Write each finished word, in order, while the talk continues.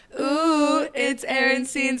It's Aaron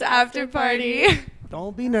Scene's after party.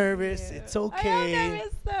 Don't be nervous. It's okay. I am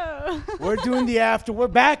nervous though. We're doing the after. We're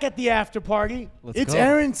back at the after party. It's go.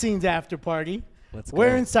 Aaron Scene's after party. Let's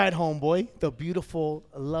We're go. inside Homeboy, the beautiful,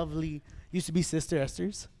 lovely, used to be Sister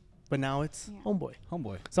Esther's, but now it's Homeboy.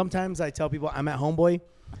 Homeboy. Sometimes I tell people I'm at Homeboy,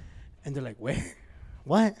 and they're like, where?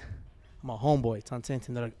 What? I'm a Homeboy. It's on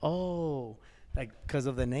Tintin. They're like, oh. Like, because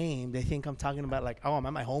of the name, they think I'm talking about, like, oh, I'm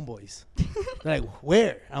at my Homeboys. They're like,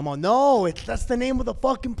 where? I'm on, no, that's the name of the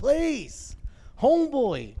fucking place.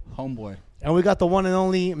 Homeboy. Homeboy. And we got the one and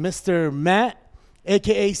only Mr. Matt,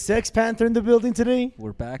 a.k.a. Sex Panther, in the building today.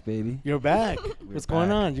 We're back, baby. You're back. What's going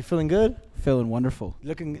back. on? You feeling good? Feeling wonderful.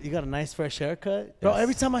 You got a nice fresh haircut. Bro,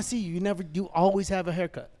 every time I see you, you always have a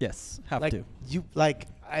haircut. Yes, have Like to. you like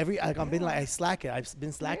I've been like I slack it. I've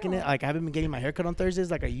been slacking it. Like I haven't been getting my haircut on Thursdays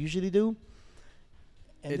like I usually do.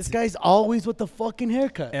 And this guy's always with the fucking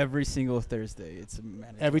haircut. Every single Thursday. It's a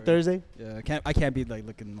mandatory. Every Thursday? Yeah, I can't be like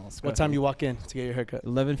looking all scruffy. What time you walk in to get your haircut?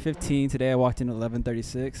 11:15 today. I walked in at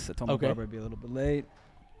 11:36. I told my Okay. barber I'd be a little bit late.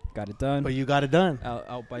 Got it done. But you got it done.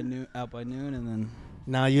 Out by noon, and then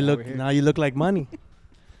Now you Now we're here. look like money.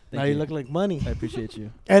 Now you you. look like money. I appreciate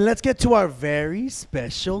you. And let's get to our very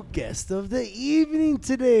special guest of the evening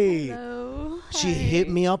today. Hello. She Hi. hit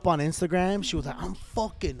me up on Instagram. She was like, I'm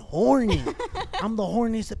fucking horny. I'm the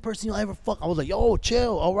horniest person you'll ever fuck. I was like, yo,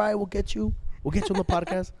 chill. All right, we'll get you on the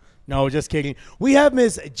podcast. No, just kidding. We have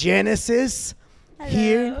Miss Genesis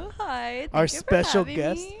here. Hello. Hi. Thank Our you for special having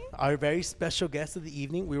guest. me. Our very special guest of the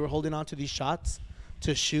evening. We were holding on to these shots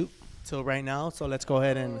to shoot till right now. So let's go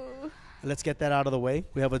ahead and let's get that out of the way.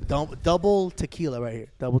 We have a double tequila right here.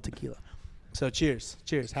 Double tequila. So cheers.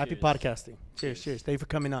 Cheers. Happy Cheers. podcasting. Cheers. Cheers. Thank you for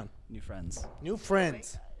coming on. New friends. New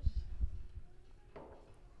friends.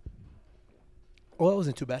 Oh, that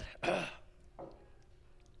wasn't too bad.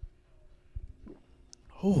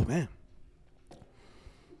 Oh, man.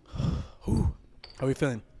 Ooh. How are you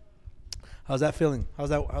feeling? How's that feeling? How's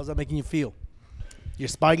that making you feel? Your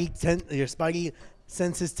spidey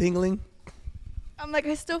senses tingling? I'm like,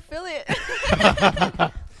 I still feel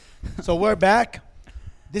it. So we're back.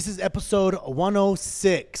 This is episode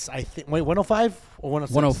 106, I think. Wait, 105 or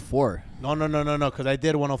 106? 104. No, because I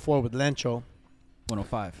did 104 with Lencho.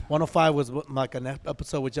 105. 105 was like an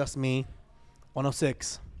episode with just me.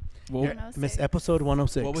 106. What, You're- Miss episode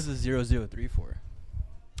 106. what was the 003 for?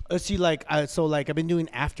 See, like, I've been doing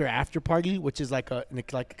after party, which is like kind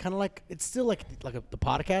of like it's still like the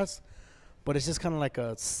podcast, but it's just kind of like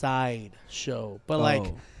a side show. But like,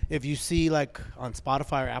 Oh. if you see like on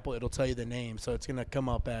Spotify or Apple, it'll tell you the name, so it's gonna come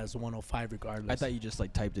up as 105 regardless. I thought you just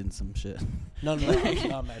like typed in some shit. no,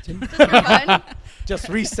 imagine. Just for fun. Just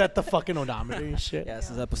reset the fucking odometer and shit. Yeah,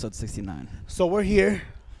 this is episode 69. So we're here,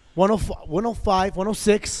 105,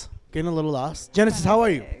 106, getting a little lost. Genesis, how are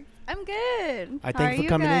you? I'm good. I How thank are you for you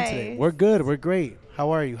coming in guys? today. We're good. We're great.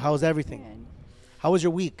 How are you? How's everything? Good. How was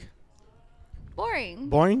your week? Boring.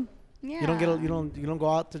 Boring? Yeah. You don't go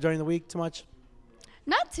out during the week too much?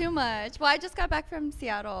 Not too much. Well, I just got back from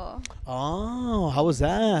Seattle. Oh, how was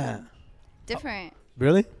that? Different.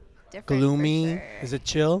 Really? Different. for Gloomy? sure. Is it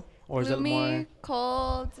chill? Or Gloomy, is it more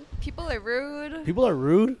cold. People are rude. people are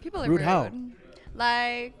rude? People are rude how?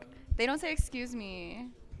 Like, they don't say excuse me.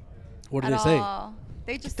 What do at they say? all.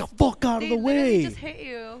 They just the fuck out of they the literally way. just hit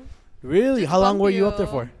you. Really? just How long bump were you up there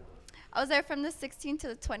you. for? I was there from the 16th to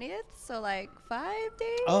the 20th, so like 5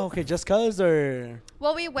 days. Oh, okay, just cuz or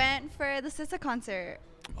Well, we went for the Sissa concert,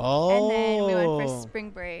 Oh. and then we went for spring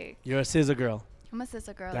break. You're a scissor girl. I'm a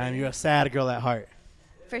Sissa girl. Damn, you're a sad girl at heart.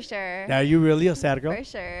 For sure. Are you really a sad girl? For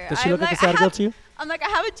sure. Does she I'm look like a sad girl to you? I'm like, I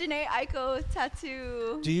have a Janae Aiko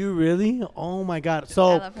tattoo. Do you really? Oh my god. I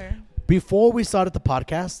So love her. before we started the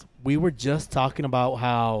podcast, we were just talking about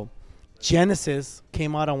how Genesis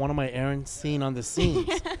came out on one of my Aaron scene on the scenes.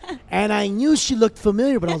 And I knew she looked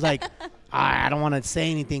familiar, but I was like, I don't want to say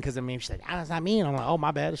anything because I mean, she's like, that's not me. And I'm like, oh,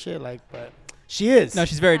 my bad, shit. Like, but she is. No,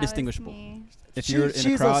 she's very That was distinguishable. me. If you're in a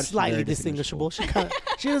she's crowd, she's slightly very distinguishable.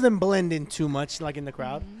 She doesn't blend in too much like in the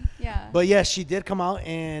crowd. Yeah. But yeah, she did come out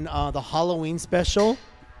in the Halloween special.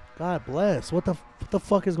 God bless. What the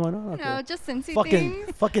fuck is going on out you there? know, just Cincy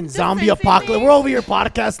things. Fucking Just zombie Cincy apocalypse. things. We're over here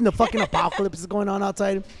podcasting. The fucking apocalypse is going on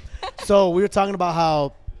outside. So we were talking about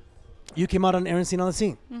how you came out on Aaron scene on the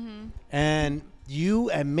scene, and you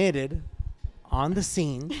admitted on the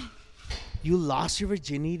scene you lost your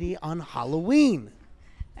virginity on Halloween.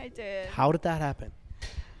 I did. How did that happen?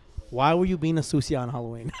 Why were you being a sucia on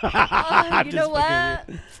Halloween? Oh, I'm you just know fucking what?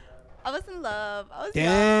 with I was in love. I was Damn.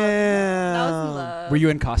 young. I was in love. Were you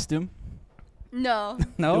in costume? No.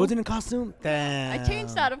 No. It wasn't in costume? Damn. I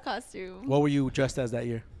changed out of costume. What were you dressed as that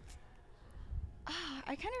year? I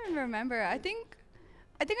I can't even remember. I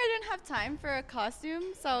didn't have time for a costume,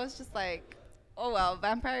 so I was just like, oh well,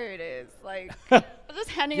 vampire it is. Like, I was just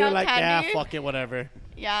handing You're out like, candy. yeah, fuck it, whatever.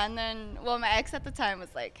 Yeah, and then, well, my ex at the time was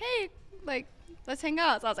like, hey, like, let's hang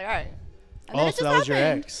out. So I was like, all right. And Oh, then it so just that was your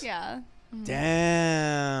happened. ex. Yeah.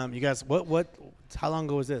 Damn. You guys, how long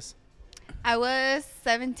ago was this? I was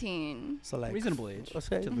 17. So like Reasonable age. Let's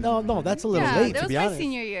say, To no, that's a little Yeah, late that to was be my honest.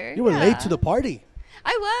 senior year. You were Yeah. late to the party.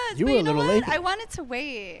 I was, You but were you a know little what? late. I wanted to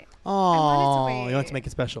wait. Oh, wait. you wanted to make it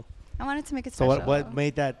special. I wanted to make it So special. what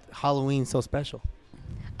made that Halloween so special?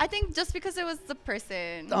 I think just because it was the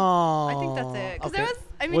person. Oh, I think that's it. Because there was,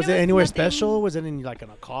 I mean, was it anywhere nothing- special? Was it in like in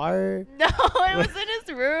a car? No, it was in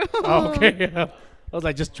his room. Oh, okay. I was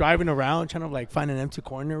like just driving around trying to like find an empty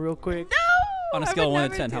corner real quick. No. On a I scale of would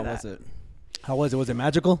 1 to never 10, do how that. was it? How was it? Was it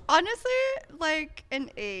magical? Honestly, like an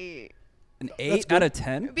 8. An That's 8 good. out of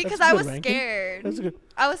 10? Because That's I good was ranking. scared. That's good.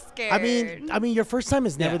 I was scared. I mean, your first time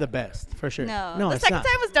is never Yeah. the best for sure. no. No, The it's second not.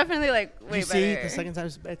 time was definitely like way You see, better. the second time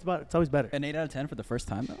it's always better. An 8 out of 10 for the first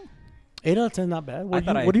time, though? 8 out of 10, not bad. What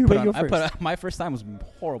I do you put rate your on- first? my first time was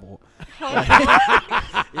horrible. Oh.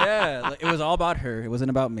 Yeah, like, it was all about her. It wasn't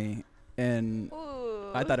about me. And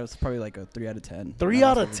Ooh. I thought it was probably like a 3 out of 10. 3 And I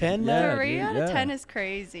out was of like, 10, yeah, man? 3 dude, out of yeah. 10 is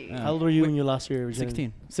crazy. Yeah. How old were you when you lost your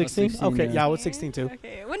virginity? 16. 16? Okay, yeah. yeah, I was 16 too.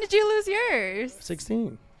 Okay. When did you lose yours?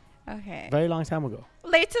 16. Okay. Very long time ago.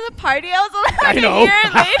 Late to the party. I was only like I know. a year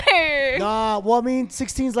later. Nah, well, I mean,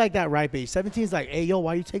 16 is like that ripe age. 17 is like, hey, yo,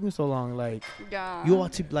 why you taking so long? Like, Yeah. you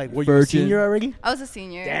want to, like, were you a Virgin. senior already? I was a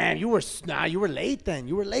senior. Damn, you were late then.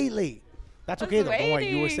 You were late. That's I was okay, though. Don't worry.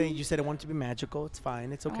 You were waiting. saying, you said it wanted to be magical. It's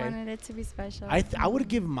fine. It's I okay. wanted it to be special. I would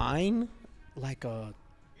give mine like I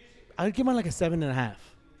would give mine like a 7.5.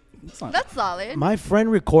 It's not- That's solid. My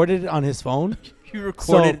friend recorded it on his phone. you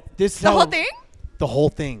recorded. So this is the how whole thing? The whole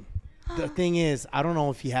thing. The thing is, I don't know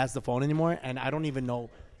if he has the phone anymore, and I don't even know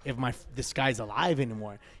if this guy's alive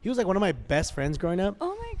anymore. He was like one of my best friends growing up,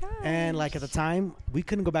 Oh my god. and like at the time, we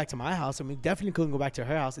couldn't go back to my house, and we definitely couldn't go back to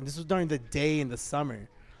her house, and this was during the day in the summer.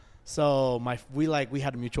 So we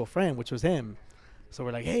had a mutual friend, which was him. So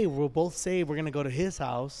we're like, hey, we'll both say we're gonna go to his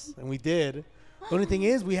house, and we did. The only thing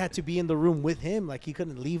is, we had to be in the room with him, like he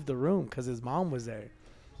couldn't leave the room because his mom was there.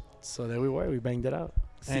 So there we were. We banged it out,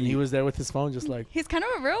 and he See. was there with his phone, just like, He's kind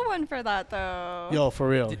of a real one for that though. yo, for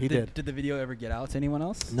real, he did. Did the video ever get out to anyone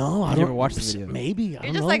else? No, I Did don't you ever watch the video? Maybe I You're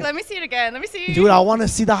don't just know. like, let me see it again. Let me see. Dude, I want to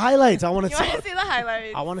see the highlights. I want you to want to see the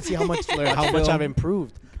highlights? I want to see how much I've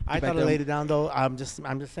improved. I Get back thought I there. laid it down though. I'm just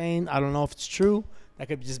saying. I don't know if it's true. That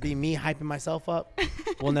could just be me hyping myself up.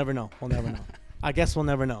 We'll never know. I guess we'll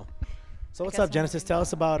never know. So what's guess up, we'll Genesis? never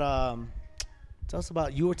Tell us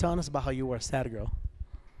about. You were telling us about how you were a sad girl.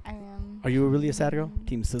 I am. Are you really a sad girl?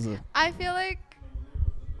 Team Sizzle. I feel like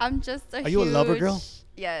I'm just a Are you a lover girl?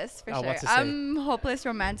 Yes, for I was sure. about to say. I'm hopeless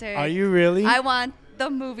romantic. Are you really? I want the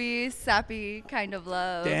movie sappy kind of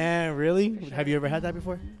love. Damn, really? Have you ever had that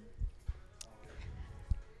before?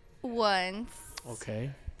 Once.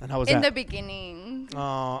 Okay. And how was In the that? beginning.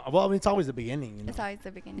 Well, I mean, it's always the beginning. You know? It's always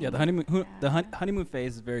the beginning. Yeah, the honeymoon Yeah. honeymoon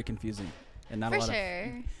phase is very confusing, and not For a lot sure. of.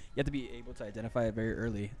 You have to be able to identify it very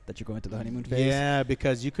early that you're going through the honeymoon phase. Yeah,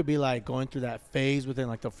 because you could be like going through that phase within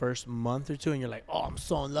like the first month or two, and you're like, "Oh, I'm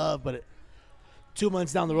so in love," but 2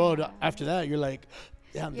 months down the road, after that, you're like,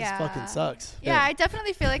 "Damn, Yeah. this fucking sucks." Yeah, I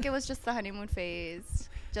definitely feel like it was just the honeymoon phase.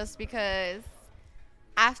 Just because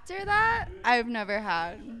after that, I've never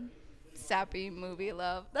had sappy movie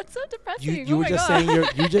love. That's so depressing. you oh were my just God.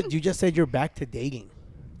 saying you just said you're back to dating.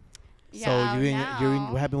 Yeah, So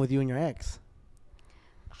now. what happened with you and your ex?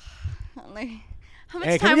 Like, how much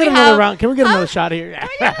Hey, time can we get we another have? round? Can we get Huh? another shot here?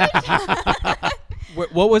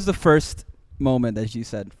 What was the first moment that you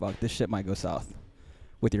said, "Fuck, this shit might go south,"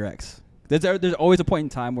 with your ex? There's always a point in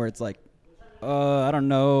time where it's like, I don't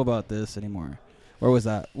know about this anymore. Where was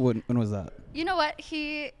that? When was that? You know what?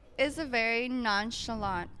 He is a very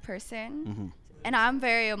nonchalant person, Mm-hmm. and I'm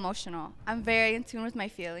very emotional. I'm very in tune with my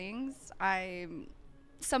feelings. I'm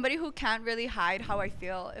somebody who can't really hide how I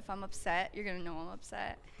feel. If I'm upset, you're gonna know I'm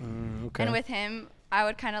upset. Okay. And with him, I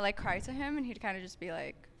would kind of like cry to him, and he'd kind of just be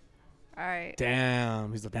like, "All right."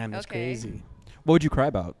 Damn, he's like, "Damn, that's Okay. crazy." What would you cry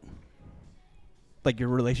about? Like your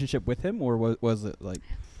relationship with him, or was it like?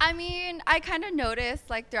 I mean, I kind of noticed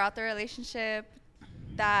like throughout the relationship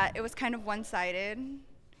that it was kind of one-sided,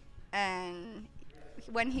 and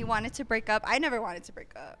when he wanted to break up, I never wanted to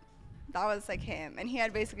break up. That was like him, and he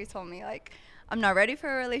had basically told me like, I'm not ready for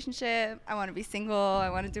a relationship. I want to be single. I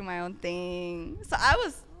want to do my own thing. So I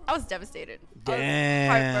was devastated. I Damn.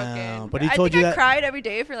 was heartbroken. But he I told think you I that- cried every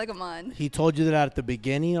day for like a month He told you that at the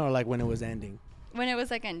beginning or like when it was ending? when it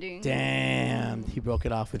was like ending. Damn, he broke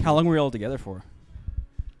it off with How you. long were you all together for?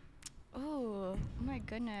 Oh my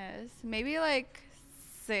goodness. Maybe like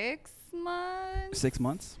 6 months. 6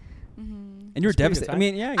 months. Mm-hmm. And you're That's pretty good devastated. I time.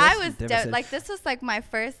 mean, yeah. I was like, this was like my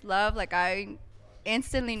first love. Like I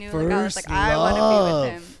instantly knew. Like I was like, First I want to be love.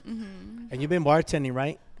 with him. Mm-hmm. And you've been bartending,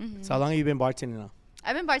 right? Mm-hmm. So how long have you been bartending now?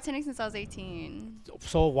 I've been bartending since I was 18.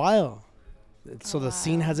 So a while. So A the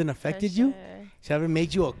scene while, hasn't for affected you? sure. She haven't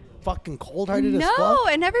made you a fucking cold-hearted as No,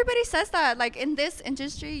 fuck? and everybody says that. Like in this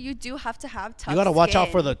industry, you do have to have tough. You gotta watch out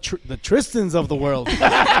for skin. the Tristans of the world.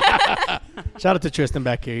 Shout out to Tristan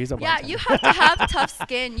back here. He's a Yeah, bartender. you have to have tough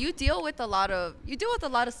skin. You deal with a lot of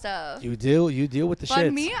stuff. You deal with the But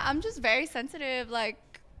shit. me, I'm just very sensitive. Like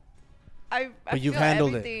I But you've feel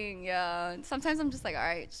handled it. everything. Yeah. Sometimes I'm just like, all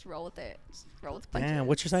right, just roll with it. Just roll with the punches. Damn,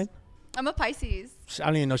 what's your sign? I'm a Pisces. I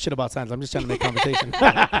don't even know shit about signs. I'm just trying to make conversation.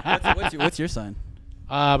 what's your sign?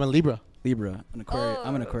 I'm a Libra. Libra. An Aquarius.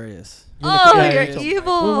 I'm an Oh. Aquarius. Oh, Yeah, you're yeah, so-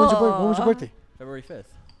 evil. When was your birthday? February 5th.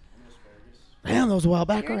 Damn, that was a while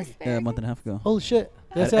back You're already. Yeah, a month and a half ago. Holy shit.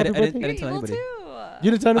 Did I say I happy didn't- birthday? I didn't tell You're anybody. evil too.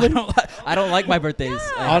 You didn't tell anybody? I don't like my birthdays.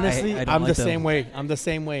 Yeah. Honestly, I don't I'm like the them. same way. I'm the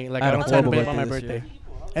same way. Like I I had a don't tell horrible anybody about my birthday this birthday.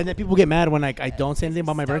 And then people get mad when like I don't say anything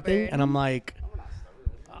about my birthday, Stubborn. and I'm like,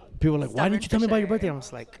 people are like, why didn't you tell me about your birthday? I'm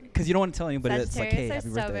just like, Because you don't want to tell anybody it's like, hey, Sagittarius happy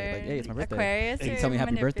are birthday. Like, stubborn. hey, it's my birthday. Aquarius You are tell me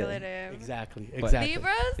happy birthday. manipulative. exactly, But- exactly.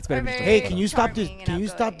 Libras It's better are if you just very Hey, can you stop this? charming and Can you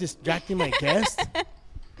stop outgoing. distracting my guest?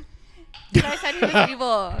 But I said he was evil.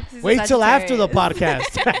 'cause he's a Wait till after the Sagittarius.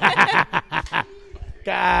 podcast.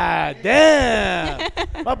 God damn.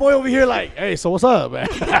 My boy over here like, hey, so what's up, man?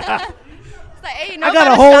 It's like, hey, you know I got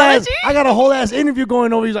about a whole ass interview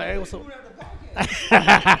going over. He's like, hey, what's up?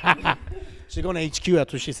 She's going to HQ.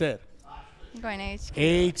 That's what she said. I'm going to HQ.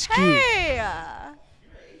 HQ. Hey!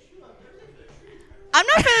 I'm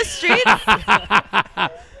not for the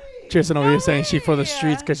streets. Tristan over No here saying she for the way.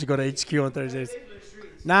 streets because she go to HQ on Thursdays.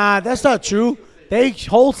 Nah, that's not true. They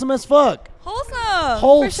wholesome as fuck. Wholesome.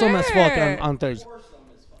 Wholesome for as fuck sure. on Thursdays.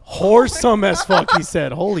 Wholesome as fuck, he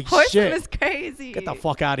said. Holy Wholesome shit. is crazy. Get the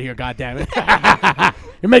fuck out of here, goddammit.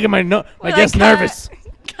 You're making my We're guest like, nervous.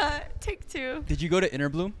 Cut. Take 2. Did you go to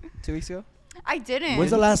Interbloom 2 weeks ago? I didn't.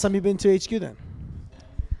 When's the last time you've been to HQ then?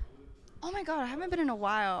 Oh my god, I haven't been in a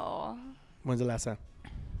while. When's the last time?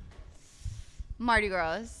 Mardi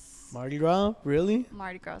Gras. Mardi Gras? Really?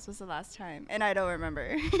 Mardi Gras was the last time, and I don't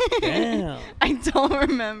remember. Damn. I don't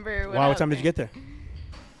remember. Wow, what time did you get there?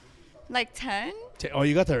 Like 10? Oh,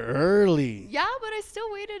 you got there early. Yeah, but I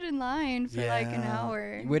still waited in line for like an Yeah.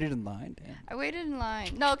 hour. You waited in line? Damn. I waited in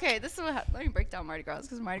line. No, okay, this is what let me break down Mardi Gras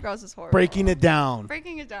because Mardi Gras is horrible. Breaking it down.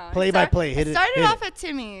 Breaking it down. Play by play. Hit it. Started hit off it. at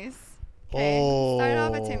Timmy's. Okay. Started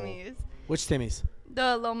off at Oh. Timmy's. Which Timmy's?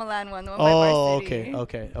 The Loma Land one, the one by Oh, Varsity.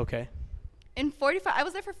 okay. In 45, I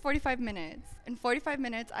was there for 45 minutes. In 45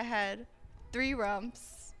 minutes, I had 3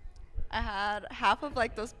 rumps. I had half of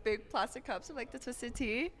like those big plastic cups of like the twisted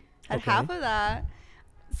tea. Had Okay. half of that.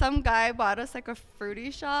 Some guy bought us like a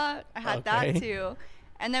fruity shot. I had Okay. that too.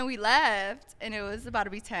 And then we left, and it was about to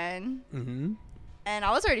be 10. Mm-hmm. And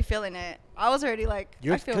I was already feeling it. I was already like,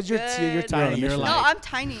 I feel good. You're tiny. You're mission. like, No, I'm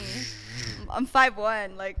tiny. I'm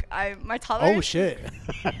 5'1". Like my tolerance. oh shit.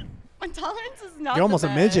 My tolerance is not. You're almost the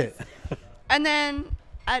a midget. best. And then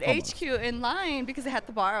at Almost. HQ in line because they had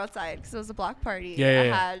the bar outside because it was a block party. Yeah, yeah, I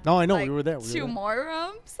yeah. had No, I know, we like, were there, we were 2 there. more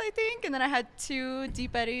rumps, I think, and then I had 2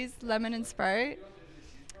 Deep Eddies, lemon and Sprite.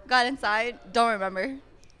 Got inside, don't remember.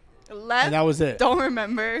 Left, And that was it. don't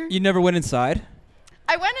remember. You never went inside?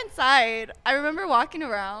 I went inside. I remember walking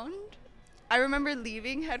around. I remember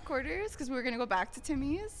leaving headquarters because we were gonna go back to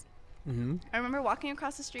Timmy's. Mm-hmm. I remember walking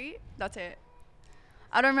across the street. That's it.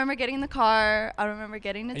 I don't remember getting in the car. I don't remember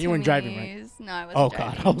getting to And Timmy's. you weren't driving, right? No, I wasn't Oh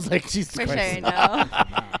driving. god, I was like, Jesus For Christ. sure, no.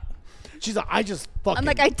 She's like, I just fucking. I'm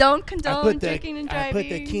like, I don't I condone put the drinking and I driving. put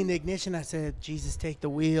the key in the ignition. I said, Jesus, take the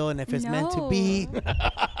wheel, and if it's meant to be.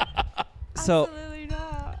 So, Absolutely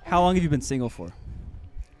not. how long have you been single for?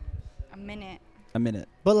 A minute. A minute.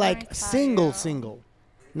 But Let like me tell single,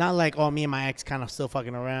 not like me and my ex kind of still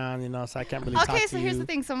fucking around, so I can't really talk Okay, to so you. here's the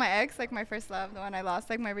thing. So my ex, like my first love, the one I lost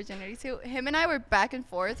like my virginity to, him and I were back and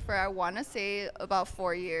forth for I want to say about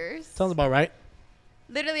 4 years. Sounds about right.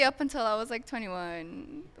 Literally up until I was like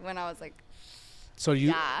 21, when I was like, So you,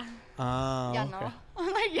 yeah, yeah, okay. no.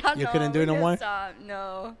 I'm like, yeah, You no. couldn't do it no we more? Stop.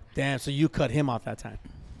 No, Damn. So you cut him off that time.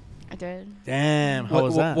 I did. Damn. How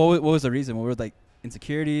was that? What was the reason? What were like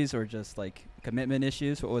insecurities or just like commitment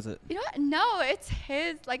issues? What was it? You know what? No, it's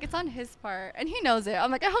his. Like it's on his part, and he knows it. I'm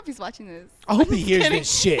like, I hope he's watching this. I hope I'm he just hears kidding.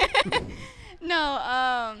 this shit. No,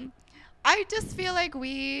 I just feel like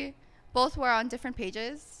we both were on different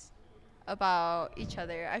pages about each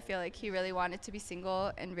other. I feel like he really wanted to be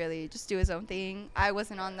single and really just do his own thing. I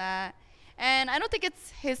wasn't on that. And I don't think it's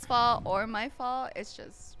his fault or my fault. It's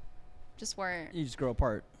just weren't. You just grow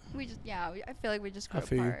apart. We just I feel like we just grew I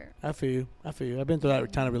feel you. apart. I feel you. I feel you. I've been through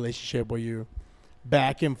that kind of relationship where you're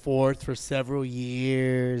back and forth for several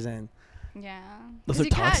years, and Yeah. Those 'Cause are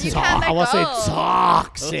toxic. You can't let I want to say go.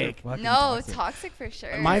 toxic. No, toxic for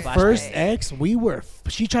sure. My Flashbacks. first ex,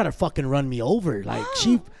 she tried to fucking run me over. Like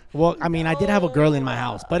well, I mean, I did have a girl in my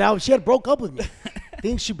house, but she had broke up with me. I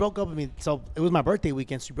think she broke up with me. So it was my birthday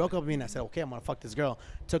weekend. She broke up with me, and I said, okay, I'm going to fuck this girl.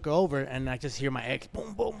 Took her over, and I just hear my ex,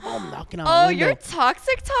 boom, boom, boom, knocking on the window. You're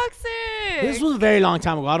toxic. This was a very long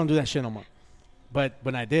time ago. I don't do that shit no more. But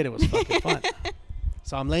when I did, it was fucking fun.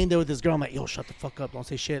 So I'm laying there with this girl. I'm like, yo, shut the fuck up. Don't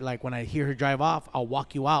say shit. Like, when I hear her drive off, I'll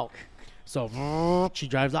walk you out. So she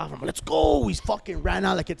drives off. I'm like, let's go. We fucking ran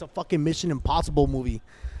out like it's a fucking Mission Impossible movie.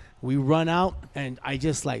 We run out, and I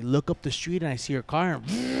just, like, look up the street, and I see her car,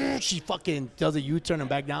 and she fucking does a U-turn and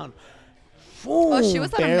back down. Boom, She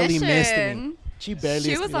was on a barely mission. missed me. She barely She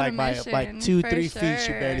missed was me, on a like, by mission, 2-3 for feet.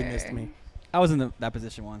 She barely sure. missed me. I was in that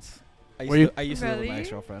position once. I Were you? used to live with my Really?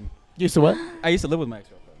 ex-girlfriend. You used to what? I used to live with my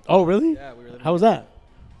ex-girlfriend. Oh, really? Yeah, we were living. How was that?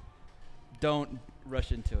 Don't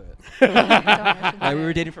rush into it. Don't rush into We were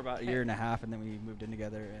it. dating for about a year and a half, and then we moved in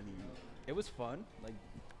together, and it was fun. Like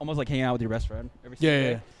almost like hanging out with your best friend every single Yeah,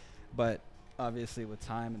 day. yeah. But obviously, with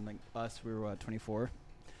time and like us, we were 24.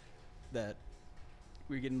 That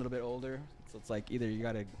we were getting a little bit older, so it's like either you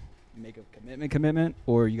gotta make a commitment,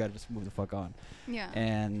 or you gotta just move the fuck on. Yeah.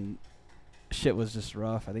 And shit was just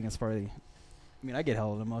rough. I think it's probably. I mean, I get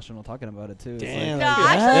hella emotional talking about it too. It's Damn. like, No, like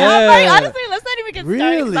actually, that? I'm like, honestly, let's not even get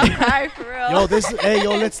Really? started. 'Cause I'm crying for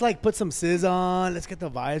real. Let's like put some sizz on. Let's get the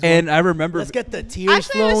vibes. and on. I remember Let's get the tears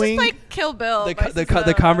Actually, it was flowing. just like Kill Bill. the, by co- the, SZA. co-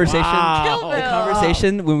 the conversation. Wow. Kill The Bill.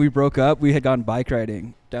 conversation when we broke up, we had gone bike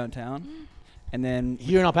riding downtown, and then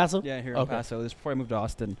Here in El Paso? here in Okay. Paso. This was before I moved to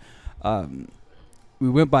Austin. We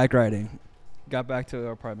went bike riding, got back to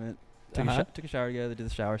our apartment, took a shower together, did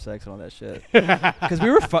the shower sex and all that shit. Because we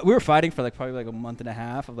were fighting for like probably like a month and a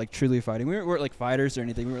half of like truly fighting. We weren't like fighters or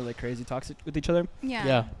anything. We were like crazy toxic with each other. Yeah.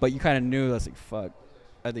 Yeah. But you kind of knew that's like fuck.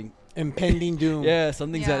 I think Impending doom. yeah,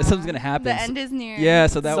 something's gonna happen. The end is near. Yeah,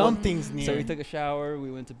 so that Something's near. So we took a shower,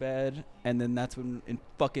 we went to bed, and then that's when, in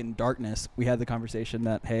fucking darkness, we had the conversation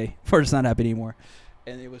that, hey, we're just not happy anymore.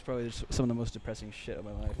 And it was probably just some of the most depressing shit of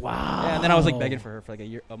my life. Wow. Yeah, and then I was like begging for her for like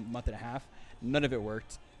a month and a half. None of it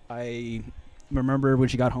worked. I remember when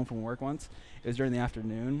she got home from work once. It was during the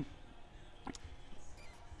afternoon.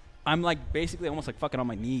 I'm like basically almost like fucking on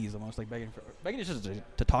my knees, almost like begging just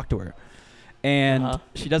to talk to her. And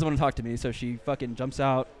she doesn't want to talk to me, so she fucking jumps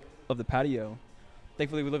out of the patio.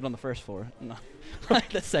 Thankfully, we lived on the first floor. No,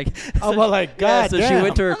 the second. I'm like, God so damn. she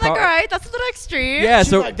went to her I'm car. like, all right, that's a little extreme. Yeah, She's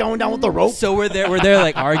so like going down with the rope. so we're there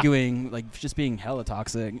like arguing, like just being hella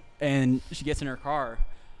toxic. And she gets in her car.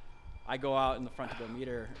 I go out in the front to go meet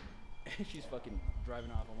her. And she's fucking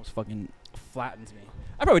driving off, almost fucking flattens me.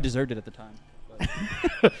 I probably deserved it at the time.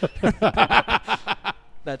 But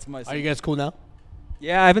that's my. Are you guys cool now?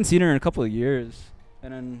 Yeah, I haven't seen her in a couple of years.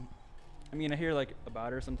 And then, I mean, I hear like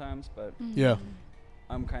about her sometimes, but Yeah.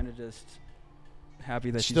 I'm kind of just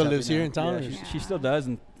happy that She she's still happy lives here now. in town, Yeah, or- she still does,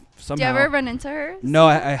 and somehow. Do you ever run into her? No,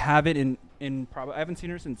 I haven't in probably. I haven't seen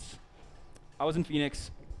her since I was in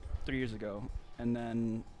Phoenix 3 years ago, and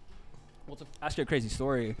then. Well, to ask you a crazy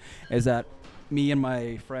story, is that me and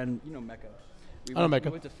my friend, you know Mecca. I know Mecca.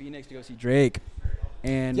 We went to Phoenix to go see Drake,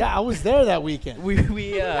 and Yeah, I was there that weekend.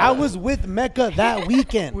 we I was with Mecca that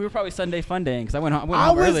weekend. we were probably Sunday fun daying because I went home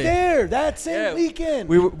I was early. there that same weekend.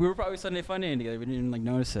 We were probably Sunday fun daying together. We didn't even like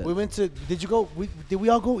notice it. We went to. Did you go? Did we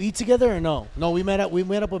all go eat together or no? No, we met up. We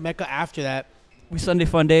met up with Mecca after that. We Sunday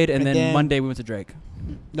fun dayed, and And then then- Monday we went to Drake.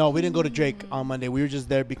 No, we didn't go to Drake on Monday. We were just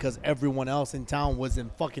there because everyone else in town was in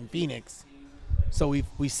fucking Phoenix. So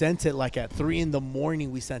we sent it like at 3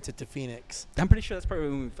 a.m. We sent it to Phoenix. I'm pretty sure that's probably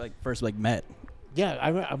when we like first like met. Yeah, I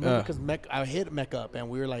remember because I hit Mecca up and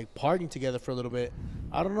we were like partying together for a little bit.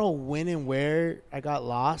 I don't know when and where I got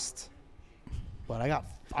lost, but I got.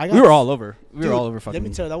 We were all over. We Dude, were all over fucking. Let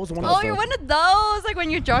me tell you, that was one of Oh, the. you're one of those. Like when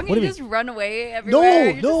you're drunk What and do you you just run away everywhere.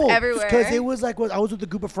 You're just everywhere. because it was like I was with a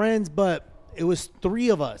group of friends, but it was 3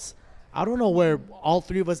 of us. I don't know where all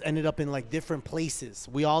 3 of us ended up in like different places.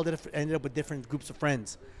 We all ended up with different groups of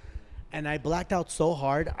friends, and I blacked out so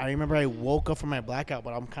hard. I remember I woke up from my blackout,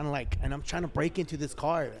 but I'm kind of like, and I'm trying to break into this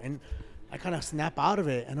car, and I kind of snap out of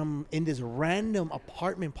it, and I'm in this random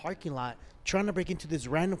apartment parking lot trying to break into this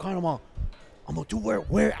random car. I'm like, dude,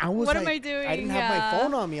 where? I was What like, am I doing? I didn't have my Yeah.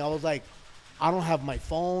 phone on me. I was like, I don't have my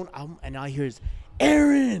phone. And I hear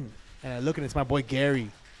Aaron, and I look and it's my boy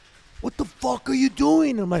Gary. What the fuck are you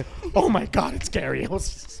doing? I'm like, oh my God, it's Gary. I was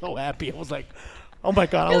so happy. I was like, Oh my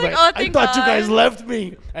god! I You're was like, like, "Oh, I thank thought you guys God." left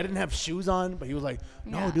me. I didn't have shoes on, but he was like,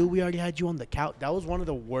 "No, Yeah. dude, we already had you on the couch." That was one of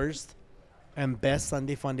the worst and best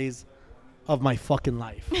Sunday fun days of my fucking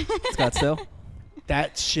life. Scottsdale.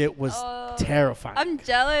 That shit was Oh, terrifying. I'm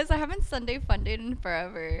jealous. I haven't Sunday funded in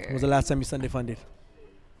forever. When was the last time you Sunday funded?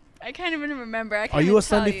 I can't even remember. I can't Are you even a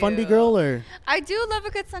Sunday tell fundy you. girl or? I do love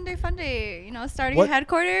a good Sunday funday. You know, starting What? at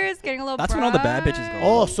headquarters, getting a little. That's when all the bad bitches go.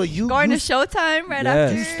 Oh, so you Going you, to Showtime right Yeah.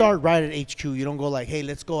 after. you start right at HQ. You don't go like, hey,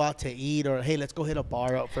 let's go out to eat or hey, let's go hit a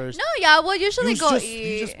bar up first. No, yeah, we'll usually you go just,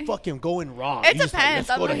 eat. You just fucking go in raw. It You just like, depends.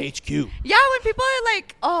 let's go I'm to like- HQ. Yeah, when people are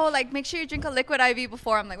like, oh, like make sure you drink a liquid IV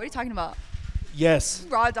before. I'm like, what are you talking about? Yes.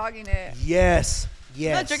 Raw dogging it. Yes. I'm not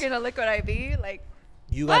Yes. drinking a liquid IV. Like,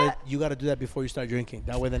 You What? gotta do that before you start drinking.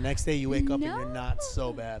 That way the next day you wake up and you're No. not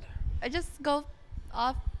so bad. I just go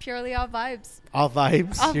purely off vibes. Off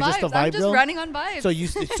vibes. Off You're vibes. just a vibe I'm just girl. running on vibes.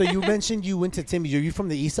 So you mentioned you went to Timmy's. Are you from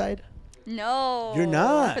the east side? No. You're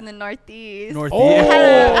not. From the Northeast. Northeast. Oh.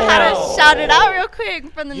 I had to shout it out real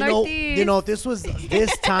quick from the You Northeast. know, if this was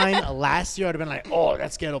this time last year, I'd have been like, oh,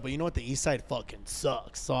 that's ghetto. But you know what? The east side fucking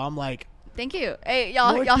sucks. So I'm like, Thank you. Hey,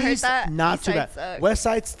 y'all heard Northeast, that? Not East too side bad. sucks. West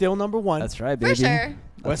side's still number one. That's right, For baby. sure. West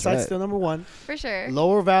That's side's right. still number one. For sure.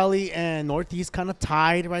 Lower Valley and Northeast kind of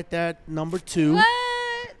tied right there, number two. What?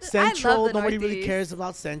 Central, I love the nobody really Northeast. cares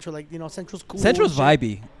about Central. Like, you know, Central's cool. Central's and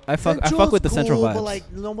shit. vibey. I fuck Central's with the Central cool, vibes. But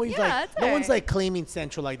like nobody's Yeah, like it's no one's alright. like claiming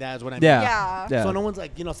Central like that is what I mean. yeah. Yeah. Yeah. So no one's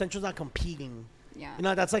like, you know, Central's not competing. Yeah. You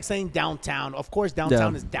know, that's like saying downtown. Of course,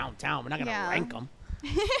 downtown Yeah. is downtown. We're not gonna Yeah. rank them.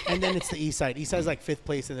 And then it's the east side. East side's like fifth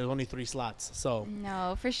place, and there's only 3 slots. So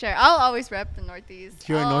No, for sure. I'll always rep the Northeast.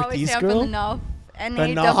 You're a I'll always Northeast say I'm girl? from the North. The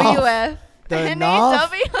NAWF. The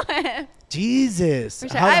North? NAWF. Jesus. For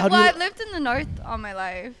sure. How do you, I've lived in the North all my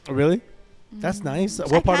life. really? That's nice. I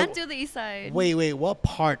What part? can't Of, do the East Side. wait. What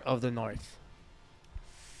part of the north?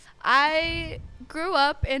 I grew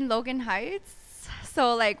up in Logan Heights.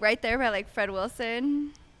 So, like, right there by, like, Fred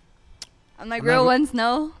Wilson. I'm like, I'm real not- ones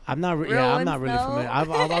know. I'm not. Real I'm not ones really know. familiar. I've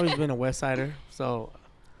always been a West Sider. So.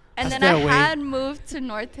 And I then stay I away. had moved to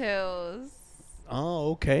North Hills.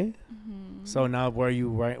 Oh, okay. Mm-hmm. So now where are you?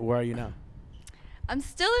 Where are you now? I'm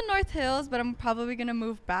still in North Hills, but I'm probably going to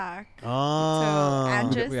move back. Oh.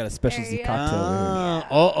 Andrews We got a specialty area. cocktail over here.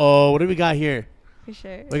 Oh. What do we got here? For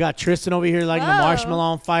sure. We got Tristan over here lighting the Whoa. marshmallow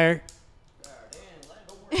on fire.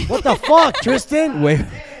 What the fuck, Tristan?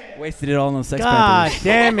 Wasted it all on the Sex God Panthers.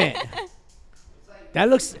 damn it. That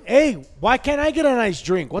looks. Hey, why can't I get a nice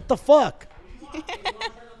drink? What the fuck?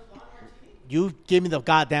 You give me the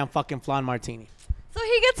goddamn fucking flan martini. So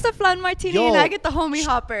he gets the flan martini Yo, and I get the homie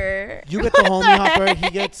hopper. You get the What homie hopper. heck? He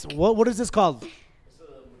gets what is this called?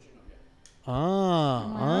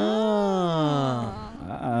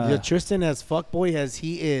 Yeah, Tristan, as fuckboy as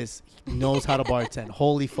he is, he knows how to bartend.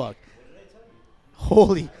 Holy fuck.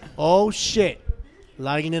 Oh shit.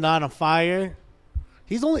 Lighting it on fire.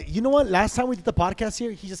 He's only, you know what? Last time we did the podcast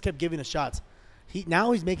here, he just kept giving us shots.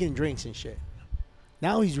 Now he's making drinks and shit.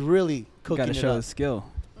 Now he's really cooking Gotta it show up. his skill.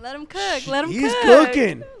 Let him cook. Let him He's cook.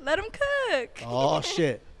 cooking. Let him cook. Oh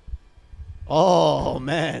shit. Oh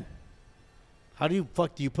man. How do you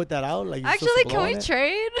put that out? Like you're supposed Actually, to can blow we on it?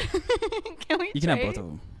 trade? Can we You trade? can have both of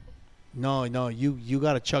them. No, you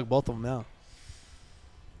gotta chug both of them now.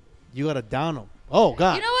 You gotta down them. Oh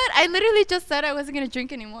god. You know what? I literally just said I wasn't going to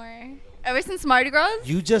drink anymore. Ever since Mardi Gras?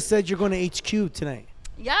 You just said you're going to HQ tonight.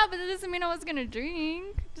 Yeah, but that doesn't mean I wasn't going to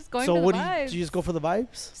drink. Just going So for what the do vibes. you just go for the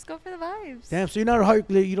vibes? Just go for the vibes. Damn, so you're not a heart,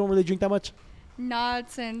 you don't really drink that much?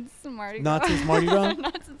 Not since Mardi Gras. Not since Mardi Gras?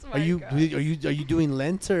 Not since Are Mardi you Gras. are you doing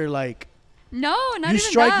Lent or like No, not you even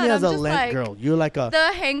strike that. me as I'm a just Lent like, girl. You're like a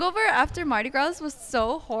The hangover after Mardi Gras was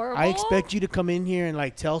so horrible. I expect you to come in here and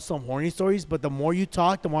like tell some horny stories, but the more you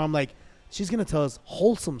talk, the more I'm like, she's gonna tell us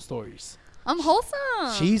wholesome stories. I'm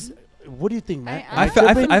wholesome. She's what do you think, man? I- I, I'm fe- I,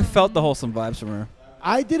 fe- tripping. I felt the wholesome vibes from her.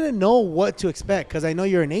 I didn't know what to expect because I know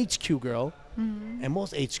you're an HQ girl, Mm-hmm. and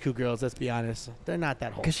most HQ girls, let's be honest, they're not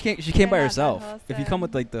that wholesome. Cause she came by They're not that herself. If you wholesome. come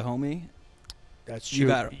with like the homie, That's You true.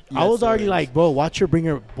 got- you I got was already stories. like, bro, watch her bring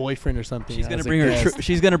her boyfriend or something. she's as gonna a bring her. guest.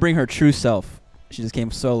 She's gonna bring her true self. She just came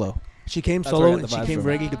solo. She came That's where I solo got and the she vibes came from.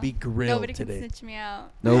 ready to be grilled Nobody today. can snitch me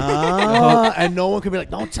out. Nope. And no one could be like,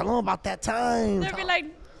 don't tell them about that time. They'll be like,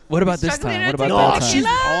 What about this struggling time? What to about No, that time? she's-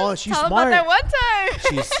 tequila? oh, she's Tell 'em smart. about that one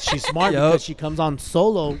time. She's smart Yup. because she comes on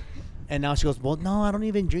solo, and now she goes, well, no, I don't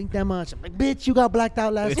even drink that much. I'm like, bitch, you got blacked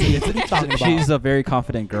out last week. What are you talking about? She's a very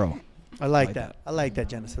confident girl. I like that. I like that,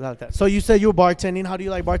 Genesis. I like that. So you said you were bartending. How do you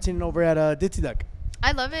like bartending over at Ditzy Duck?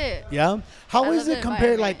 I love it. Yeah? How I is love it the compared,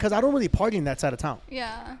 environment. like, because I don't really party in that side of town.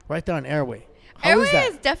 Yeah. Right there on Airway. How Airway is that?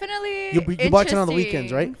 is definitely You bartend on the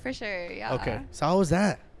weekends, interesting, right? For sure, yeah. Okay. So how was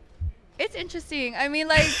that? It's interesting. I mean,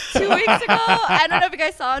 like 2 weeks ago, I don't know if you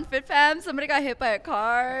guys saw on FitFam, somebody got hit by a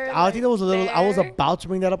car. I think that was a little. I was there. about to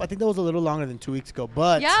bring that up. I think that was a little longer than 2 weeks ago.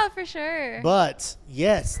 But Yeah, for sure. But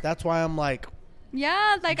yes, that's why I'm like.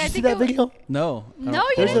 Yeah, like Did I you see think that video? No. I No, don't you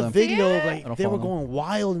follow There's a them. didn't see video of it? I like don't they were follow going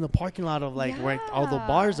wild in the parking lot of like where all the Yeah.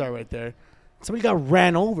 bars are right there. Somebody got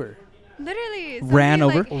ran over. literally Ran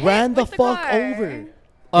somebody, over? like, Ran hit the with fuck car. over.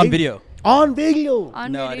 On They- video. On video.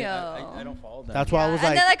 On No, video. I don't follow them. That's why I was and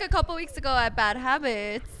like, then like a couple weeks ago at Bad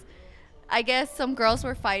Habits, I guess some girls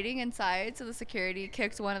were fighting inside, so the security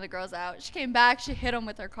kicked one of the girls out. She came back, she hit him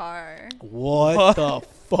with her car. what the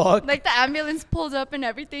fuck? Like the ambulance pulled up and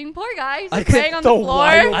everything. Poor guy, he's I just laying on the the floor.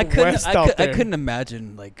 wild- I couldn't. West I, out I there. couldn't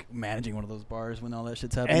imagine like managing one of those bars when all that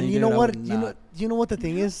shit's happening. And you dude. know I what? would You know, not. you know what the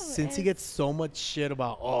thing is? No, Since he it's- gets so much shit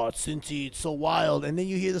about, oh, Cincy, it's so wild, and then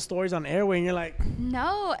you hear the stories on Airway, and you're like,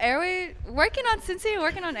 No, Airway, working on Cincy,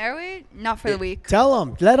 working on Airway, not for the week. tell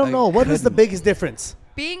him, let him I know what is the couldn't. biggest difference.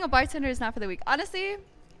 Being a bartender is not for the week. Honestly,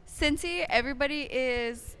 Cincy, everybody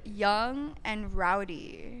is young and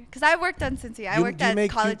rowdy. Because I worked on Cincy. I worked at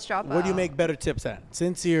College Dropout. Where do you make better tips at?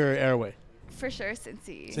 Cincy or Airway? For sure,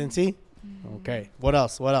 Cincy. Cincy. Okay. What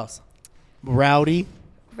else? What else? Rowdy.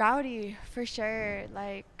 Rowdy, for sure.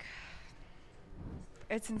 Like,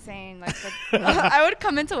 it's insane. Like, I would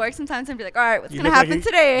come into work sometimes and be like, all right, what's You going to look like happen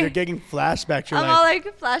you're- today? You're getting flashbacks. You're I'm like, all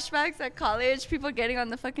like flashbacks at college, people getting on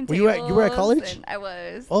the fucking Were tables. you at college? And I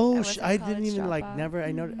was. oh, was at I didn't College even like Dropout. never.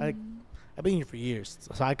 I know. I've been here for years,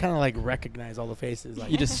 so I kind of like recognize all the faces.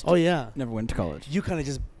 Like, You just oh yeah. never went to college. You kind of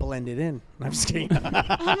just blended in. I'm just kidding.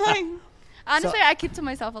 I'm like, honestly, I keep to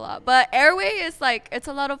myself a lot. But Airway is like, it's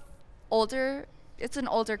a lot of older. It's an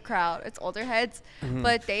older crowd. It's older heads, Mhm.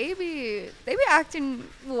 but they be acting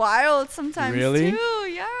wild sometimes Really? too.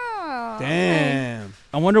 Yeah. Damn.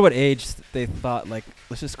 I wonder what age they thought like,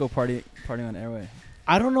 let's just go party on Airway.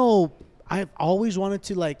 I don't know. I've always wanted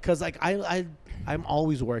to like, cause like I'm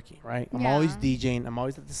always working, right? I'm always Yeah. DJing. I'm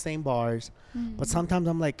always at the same bars. Mhm. But sometimes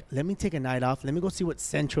I'm like, let me take a night off. Let me go see what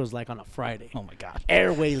Central's like on a Friday. Oh my god.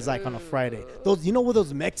 Airway is like on a Friday. Those, you know where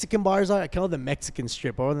those Mexican bars are? I call it the Mexican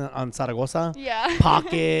strip over on Zaragoza. Yeah.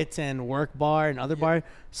 Pockets and Work Bar and other bar.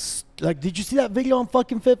 Like, did you see that video on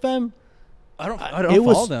fucking FitFam? I don't It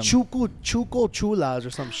was follow them. Chuco Chulas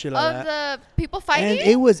or some shit like Of that. the people fighting. And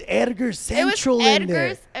it was Edgar It was Central in there.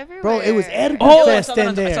 Edgar's everywhere. Bro, it was Edgar Oh, I Fest saw that in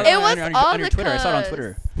on- I there. saw that It was on all your the Twitter. I saw it on cuz.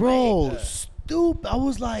 Twitter. Bro, stupid. I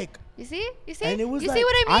was like, You see? You see? and it was you like, see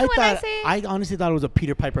what I mean when I thought, say? I honestly thought it was a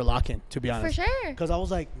Peter Piper lock-in, to be For honest. sure. Because I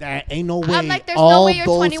was like, that ain't no way. I'm like, there's all no way you're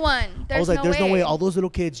those- 21. I was like, there's no way all those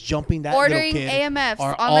little kids jumping that Ordering little kid AMFs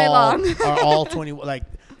are all night long. are all 20. Like,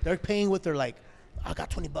 they're paying with their, like, I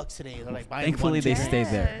got $20 today. They're like, buying Thankfully, one they drink. stayed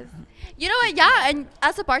there. Yes. You know what? Yeah, and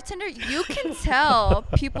as a bartender, you can tell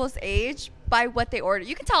people's age by what they order.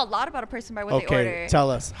 You can tell a lot about a person by what they Okay, order.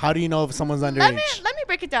 tell us. How do you know if someone's underage? let me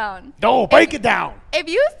break it down. No, break it down. If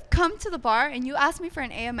you come to the bar and you ask me for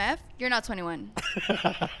an AMF, you're not 21.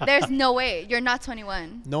 There's no way. You're not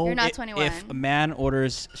 21. No, You're not it- 21. If a man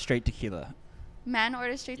orders straight tequila, Man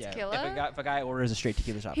orders straight tequila, if a guy orders a straight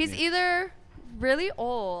tequila shot, he's either really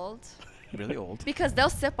old really old. because they'll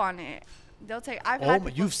sip on it. They'll take. I've Oh, had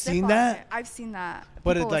but people you've sip seen on that? it. I've seen that.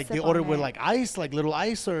 But People it's will like they sip order on with it. like ice, like little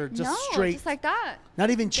ice, or just no, straight, just like that. not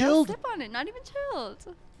even They'll chilled. sip on it, not even chilled.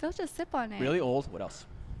 They'll just sip on it. Really old. What else?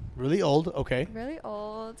 Really old. Okay. Really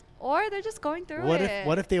old, or they're just going through What it.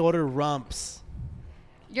 if they order rumps?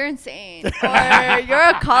 You're insane, or you're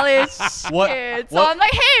a college What- kid? So what- I'm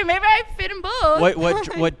like, hey, maybe I fit in both.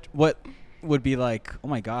 What would be like? Oh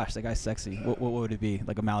my gosh, that guy's sexy. What would it be?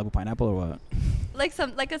 Like a Malibu pineapple or what?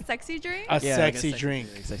 like a sexy drink. A Yeah, like sexy drink.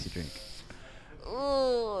 Sexy drink.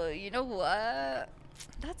 Ooh, you know what?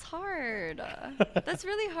 That's hard. That's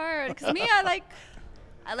really hard. Cause me, I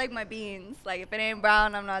like my beans. Like if it ain't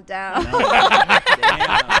brown, I'm not down. Damn.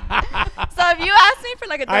 So if you ask me for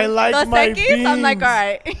like a I like Dos my Equis, I'm like, beans. all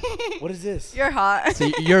right. What is this? You're hot. So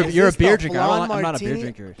you're Is a this beer the drinker. blonde I'm not a beer martini?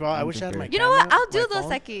 drinker. Bro, I don't wish I drink had my beer. You know what? camera, I'll do my Dos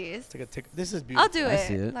phone. Equis. This is beautiful. I'll do I it.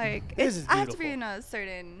 see it. Like This it's, is I have to be beautiful. in a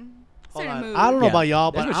certain Hold certain on. mood. I don't know Yeah, about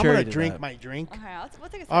y'all, there's but I'm maturity gonna to drink that. my drink. Okay, we'll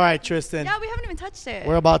take a sip. All right, Tristan. Yeah, we haven't even touched it.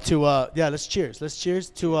 We're about to let's cheers. Let's cheers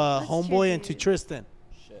to Homeboy cheers, and to dude. Tristan.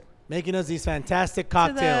 Shit. Making us these fantastic to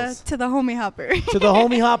cocktails. the homie hopper. To the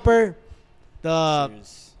homie hopper. The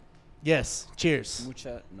Cheers. yes, cheers.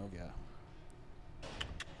 Mucha novia.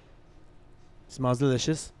 Smells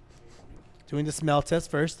delicious. Doing the smell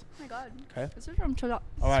test first. Oh my god. Okay. This is from Chada.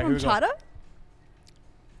 All right, from here we go. Chada?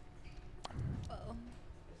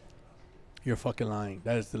 You're fucking lying.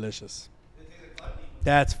 That is delicious.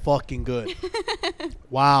 That's fucking good.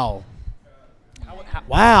 Wow.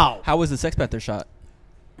 Wow. How was the Sex Panther shot?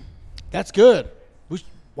 That's good.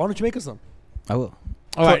 Why don't you make us some? I will.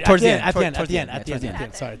 All right, Towards the at end. the end. Towards the end.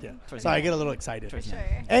 Sorry, at the end. Towards the Sorry, I end. get a little excited. Towards For the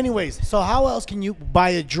sure. Anyways, so how else can you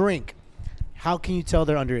buy a drink? How can you tell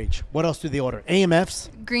they're underage? What else do they order? AMFs?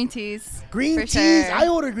 Green teas. Green For teas? sure. I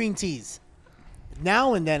order green teas.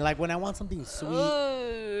 Now and then, like when I want something sweet,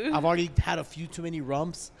 Ooh. I've already had a few too many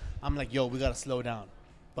rumps. I'm like, yo, we got to slow down.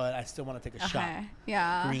 But I still want to take a shot.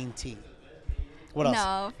 Yeah. Green tea. What else?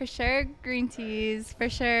 No, for sure green teas. For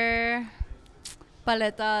sure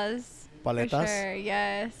paletas. For Paletas? sure,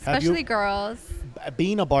 yes. Have you- Especially girls.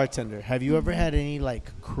 Being a bartender, have you ever had any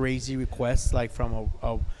like crazy requests like from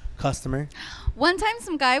a customer? One time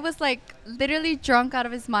some guy was like literally drunk out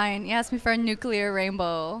of his mind. He asked me for a nuclear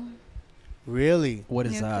rainbow. Really? What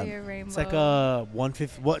is that? Nuclear rainbow. It's like a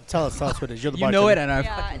 150. What? Tell us what it is. You're the You bartender. know it, and I.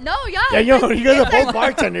 Yeah. No, yeah. Yeah, you guys are It's like- both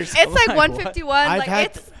bartenders. It's like Like, 151. I've Like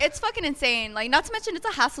had- it's fucking insane. Like not to mention it's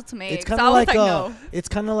a hassle to make. It's So kind I of was like no. it's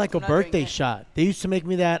kind of like a I'm not birthday doing it. shot. They used to make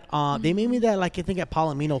me that. They made me that like I think at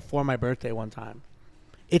Palomino for my birthday one time.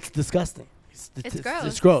 It's disgusting. It's gross.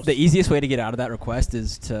 It's gross. The easiest way to get out of that request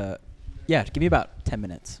is to, give me about 10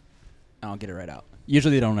 minutes, and I'll get it right out.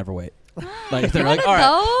 Usually they don't ever wait. Like if they're One like, of all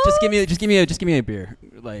right, those? just give me a beer.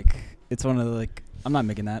 Like it's one of the I'm not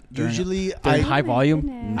making that. During Usually, high my volume,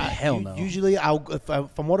 goodness. hell no. Usually, if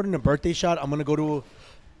I'm ordering a birthday shot, I'm gonna go to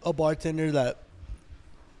a bartender that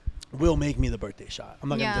will make me the birthday shot. I'm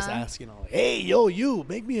not gonna just Yeah. ask, like, hey, yo, you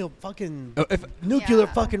make me a fucking If nuclear Yeah.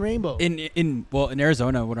 fucking rainbow. in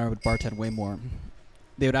Arizona when I would bartend way more,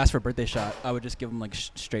 they would ask for a birthday shot. I would just give them like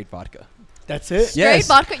straight vodka. That's it. Yeah. Straight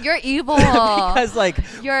vodka. You're evil. Because like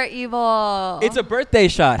You're evil. it's a birthday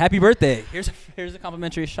shot. Happy birthday. Here's a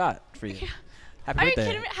complimentary shot for you. Happy Are you birthday.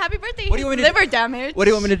 kidding me? Happy birthday. What do you want me to liver damage. What do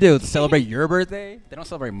you want me to do? Celebrate your birthday? They don't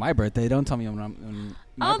celebrate my birthday. Don't tell me when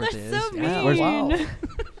my Oh, they're birthday so is. mean. Yeah, Wow.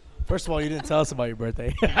 First of all, you didn't tell us about your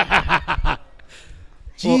birthday. Well,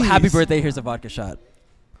 Jeez. happy birthday. Here's a vodka shot.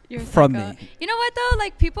 You're From psycho. me. You know what though?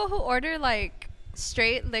 Like people who order like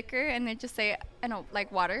straight liquor and they just say, I know,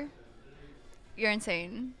 like water. You're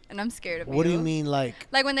insane, and I'm scared of you. What do you mean, like,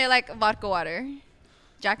 Like when they like vodka water,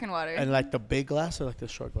 Jack and water. and like the big glass or like the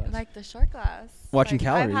short glass? Like the short glass. Watching like,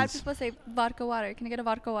 I've had calories. people say vodka water. Can I get a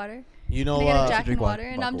vodka water? You know, Can I get a Jack drink and water?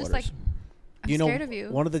 And vodka I'm just waters. like, I'm you know, scared of you.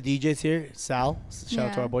 one of the DJs here, Sal. Shout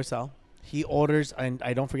out to Yeah. our boy Sal. He orders, and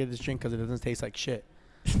I don't forget this drink because it doesn't taste like shit.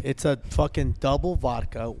 It's a fucking double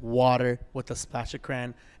vodka, water with a splash of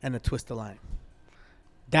cran and a twist of lime.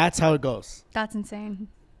 That's how it goes. That's insane.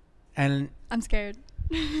 And I'm scared.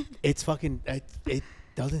 it's fucking, it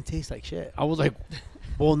doesn't taste like shit. I was like,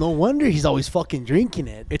 well, no wonder he's always fucking drinking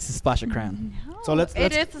it. It's a splash of cran. So let's-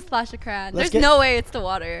 It is a splash of cran. let's There's get- no way it's the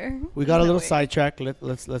water. We got a There's no little way. sidetrack.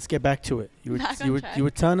 Let's get back to it. You were Back on you were track. you were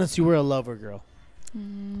telling us you were a lover girl.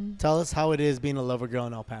 Mm. Tell us how it is being a lover girl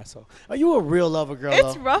in El Paso. Are you a real lover girl?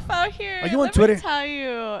 It's though? rough out here. Are you on Let Twitter? Me tell you,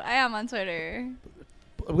 I am on Twitter.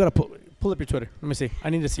 I'm gonna pull up your Twitter. Let me see. I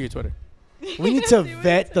need to see your Twitter. We need to See what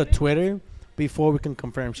vet it's the doing. Twitter before we can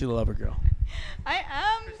confirm she's a lover girl. I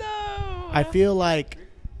am though. I feel like.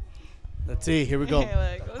 Let's see. Here we go.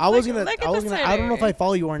 Okay, look, I was look- gonna. look at I was the gonna. I don't know if Twitter. I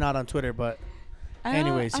follow you or not on Twitter, but I don't-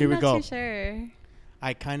 anyways, I'm here we not go. Too sure.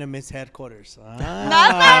 I kind of miss headquarters. That's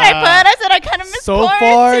not what I put. I said I kind of miss So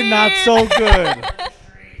far, not quarantine. so good.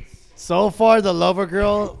 So far, the lover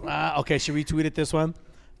girl. Okay, she retweeted this one.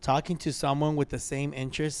 Talking to someone with the same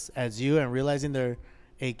interests as you and realizing they're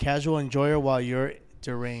a casual enjoyer while you're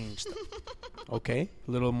deranged. Okay,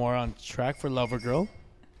 a little more on track for lover girl.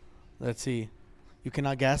 Let's see. You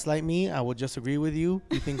cannot gaslight me. I will just agree with you.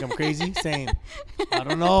 You think I'm crazy? Same. I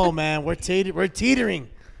don't know, man. We're teetering. We're teetering.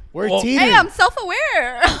 Hey, I'm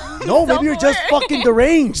self-aware. No, maybe you're just Self-aware. fucking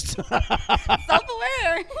deranged.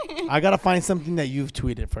 Self-aware. I gotta find something that you've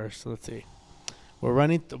tweeted first. Let's see. We're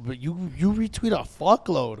running. But you retweet a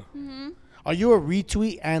fuckload. Mm-hmm. Are you a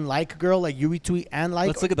retweet and like girl? Like you retweet and like?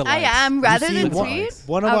 Let's look at the I likes. am You rather see, than one, tweet.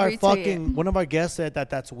 one of I'll our retweet. one of our guests said that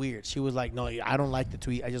that's weird. She was like, "No, I don't like the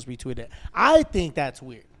tweet. I just retweeted it." I think that's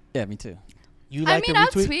weird. Yeah, me too. You I like mean, a I'll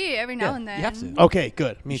retweet? tweet every now Yeah, and then. you have to. Okay,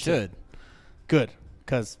 good. Me You too. should. Good,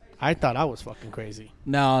 because I thought I was fucking crazy.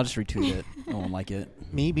 No, I'll just retweet it. I won't like it.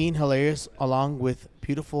 Me being hilarious along with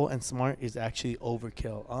beautiful and smart is actually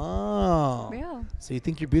overkill. Oh, Real. so you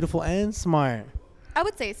think you're beautiful and smart? I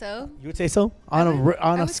would say so. You would say so on I a would-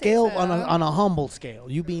 on I a would say scale so. on a humble scale.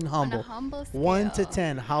 You being humble. On a humble scale. 1 to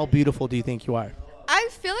 10, how beautiful do you think you are? I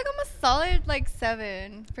feel like I'm a solid like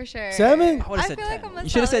 7 for sure. 7? I would have I said feel 10. like I'm a You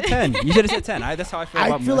should have said solid- 10. You should have said 10. That's how I feel I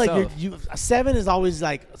about feel like myself. you a 7 is always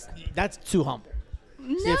like that's too humble.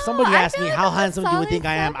 No, See, if somebody I asked feel me like how I'm a handsome do you solid think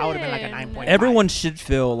I am, I would have been like a 7. 9.5. Everyone should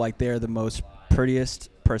feel like they're the most prettiest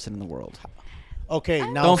person in the world. Okay,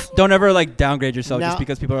 now Don't ever like downgrade yourself Now- just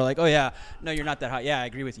because people are like, oh yeah, no, you're not that hot. Yeah, I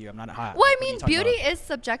agree with you. I'm not hot. Well, I What are you mean, talking beauty about? is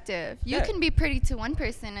subjective. You Yeah. can be pretty to one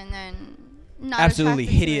person and then not Absolutely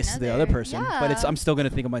attracted to hideous to the other another. person, but Yeah. I'm still gonna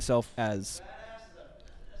think of myself as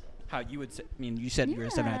how you would say. I mean, you said you're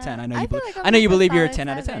a 7 out of 10. I know I you. feel like I'm I know like you a believe you're a solid 10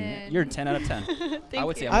 out of 10. 7. You're a 10 out of 10. Thank I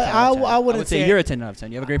would say you. I'm a 10 out of 10. I wouldn't would say say- you're a 10 out of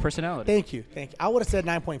 10. You have a great personality. Thank you. I would have said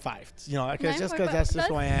 9.5. You know, just because that's just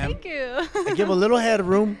who I am. Thank you. I give a little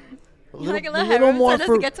headroom. A You like a little little headroom so more it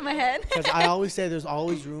doesn't for. get to my head. Because I always say there's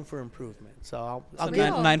always room for improvement. So I'll So give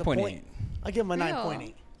Real. him 9.8. I'll give him a Real.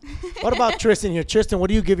 9.8. What about Tristan here? Tristan, what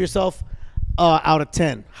do you give yourself out of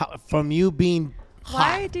 10? From you being hot,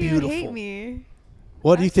 Why do beautiful? you hate me?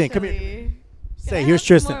 What do you think? Come here. Actually. Say, Can I here's have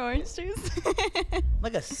Tristan. some more orange juice?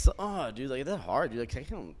 Like dude, like that's hard, dude. Like I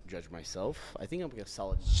can't judge myself. I think I'm like a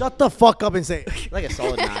solid, Shut the fuck up and say it. like a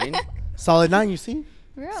solid 9. Solid 9, you see?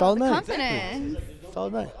 Real, Solid the 9. confidence.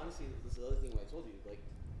 Solid 9. Honestly, this is the other thing I told you. Like,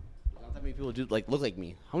 there's not that many people do like look like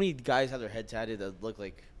me. How many guys have their head tatted that look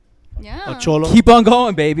like? Yeah. A cholo. Keep on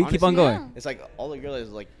going, baby. Keep on Honestly, going. It's like all the girls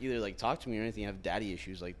like either like talk to me or anything have daddy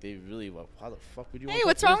issues. Like they really, well, how the fuck would you? Hey, wanna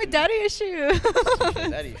what's talk wrong to with this daddy issue?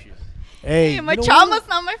 dude? Daddy issues. Hey, Hey, my you know trauma's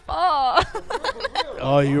not my fault. what?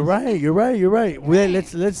 Oh, you're right. You're right. Wait,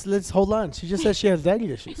 let's hold on. She just said she has daddy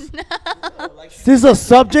issues. This is a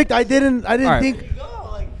subject I didn't Alright. think.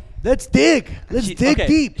 Let's dig. Let's dig okay,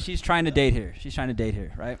 deep. She's trying to date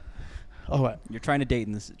here, right? All right. You're trying to date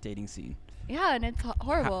in this dating scene. Yeah, and it's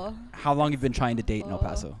horrible. How long have you been trying to date in El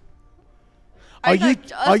Paso? Are you like,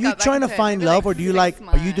 just are you got back trying to into it, find maybe, love like, or do you 6 like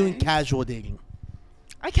are you doing months. casual dating?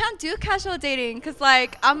 I can't do casual dating because,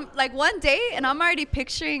 like, I'm like one date and I'm already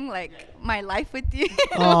picturing like my life with you.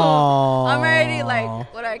 I'm already Aw.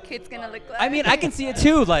 like, what are our kids gonna look like? I mean, I can see it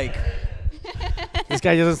too. Like, This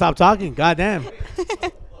guy doesn't stop talking. God damn.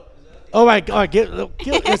 All right.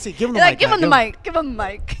 Let's see. Give him the like, mic. give man. him the mic. Give him the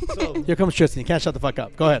mic. So Here comes Tristan. You can't shut the fuck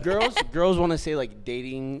up. Go ahead. girls want to say like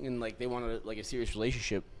dating and like they want like a serious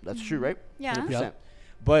relationship. That's true, right? Yeah. 100%. Yep.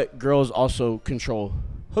 But girls also control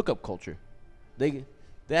hookup culture. They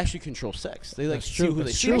actually control sex. They like That's see true. who they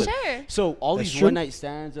That's see true. with. Sure. So all That's these true. one night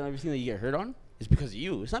stands and everything that you get hurt on is because of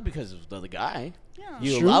you. It's not because of the other guy. Yeah.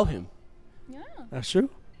 You True. allow him. Yeah. That's true.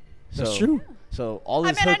 That's So- true. So all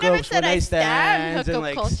I these mean, I never hookups, said one I night stand stands, and hookup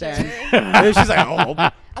like culture. stands. She's like, oh, I never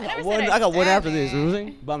got said one. I I got one after stand this. You know what I'm it.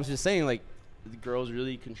 saying? But I'm just saying, like, the girls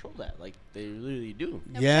really control that. Like, they really do.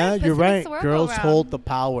 Yeah, pussy you're makes right. the world Girls go round. hold the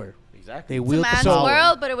power. Exactly. They It's a wield the man's power.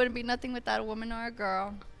 world, but it wouldn't be nothing without a woman or a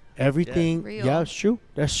girl. Everything. Real. Yeah, it's true.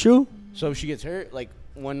 That's true. So if she gets hurt, like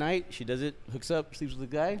one night, she does it, hooks up, sleeps with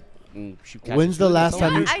the guy, and she. When's catches the food, last that's all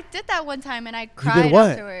time it Yeah, is. I did that one time and I cried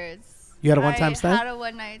what? afterwards. You had a one-time stand? I had a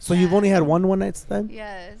one-night So you've only stand. had one night stand?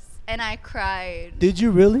 Yes, and I cried. Did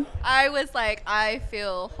you really? I was like, I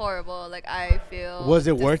feel horrible. Like, I feel. Was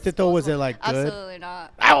it worth it, though? Was it, disposable. like, good? Absolutely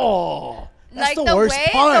not. Oh, that's Like the worst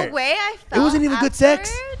part. The way I felt. wasn't even good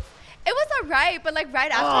sex? afterwards, It was alright, but like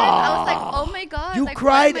right after, I was like, oh my god. You like, what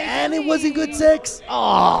cried am I and it wasn't good doing? sex?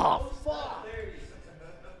 Oh.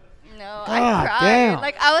 No, God I cried. damn.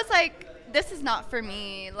 Like I was like, this is not for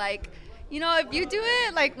me. Like, you know, if you do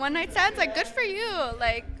it, like one night stands, like good for you.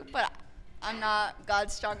 Like, but I'm not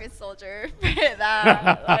God's strongest soldier for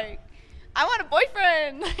that. Like, I want a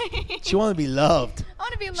boyfriend. She wanted to be loved. I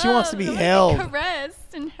want to be loved. She wants to be I wanna held.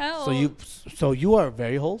 caressed and held. So you are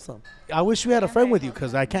very wholesome. I wish we had a friend with you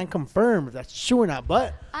because I can't confirm if that's true or not.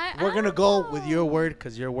 But we're gonna don't go with your know. word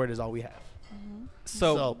because your word is all we have.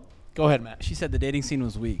 So, So go ahead, Matt. she said the dating scene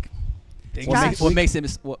was weak. Dating What Trash. makes, what makes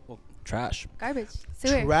it trash? Garbage.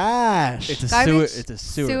 Sewer. Trash. It's a Garbage. sewer. It's a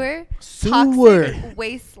sewer. Sewer. Toxic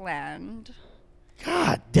wasteland.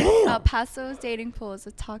 God damn. El Paso's dating pool is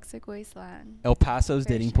a toxic wasteland. El Paso's For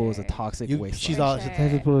dating pool is a sure. toxic You- wasteland. she's For all-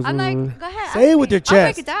 sure. I'm like, go ahead. Say I'll it with break- your I'll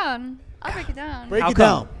break chest. it down. I'll break it down. Break How it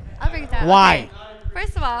come? down. I'll break it down. Why? Okay.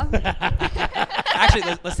 First of all. Actually,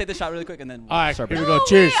 let's take the shot really quick and then. All right, start here we breaking. go.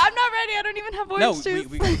 Cheers. Wait, I'm not ready. I don't even have orange No, juice.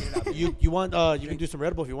 we can get it out. You want you can do some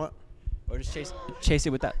Red Bull if you want. Or just chase it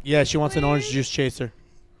with that. Yeah, she wants an orange juice chaser.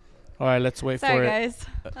 All right, let's wait Sorry, for it. guys.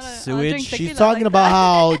 I don't sewage. drink She's tequila talking like about that.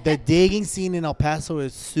 how the dating scene in El Paso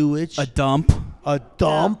is sewage, A dump. a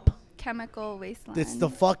dump. Chemical wasteland. It's the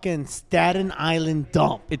fucking Staten Island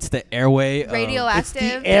dump. It's the airway. of- radioactive.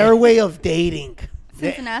 It's the airway of dating.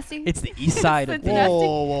 Cincinnati. It's the east side of Cincinnati. dating.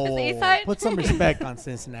 Whoa, It's the east side. Put some respect on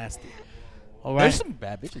Cincinnati. All right. There's some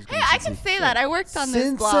bad bitches. Hey, I can say that. I worked on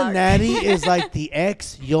this blog. Cincinnati is like the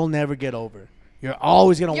ex you'll never get over. You're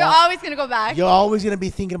always gonna You're want. always going to go back. You're always gonna be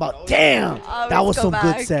thinking about, damn, Always that was go some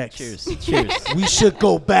good back. sex. Cheers. Cheers. We should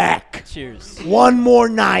go back Cheers. one more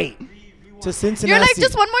night to Cincinnati. You're like,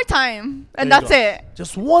 just one more time. And There you that's go. it.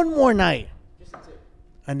 Just one more night.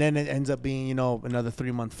 And then it ends up being, another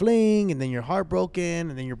 3-month fling, and then you're heartbroken,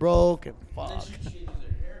 and then you're broke, and fuck.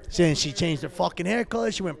 She changed her fucking hair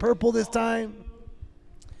color. She went purple this time.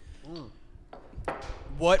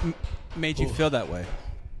 What made you feel that way?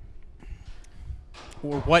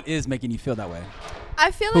 Or what is making you feel that way?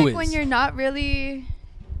 I feel Who like when is? you're not really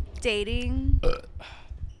dating,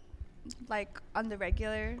 like on the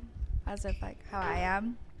regular, as if like how I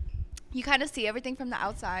am, you kind of see everything from the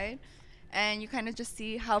outside, and you kind of just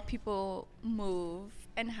see how people move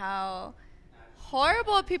and how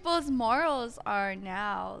horrible people's morals are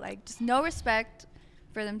now. Like, just no respect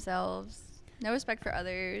for themselves, no respect for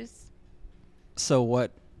others. So what?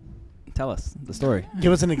 Tell us the story.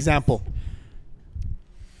 Give us an example.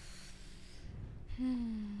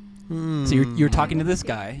 So you're talking to this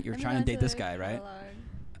guy. You're Let me trying go to date this the guy, right?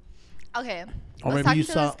 catalog. Okay. I Or was maybe talking you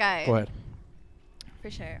to saw. this guy. Go ahead. For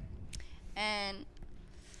sure. And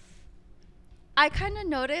I kind of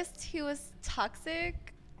noticed he was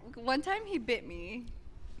toxic. One time he bit me.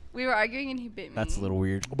 We were arguing and he bit me. That's a little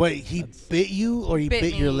weird. Wait, he bit you or he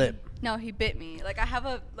bit your me. lip? No, he bit me. Like, I have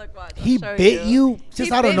a, like, watch, I'll He show bit you just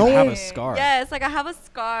He out of bit nowhere? I have me. a scar. Yes, like I have a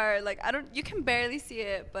scar. Like, you can barely see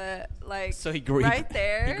it, but like So right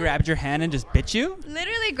there. He grabbed your hand and just bit you?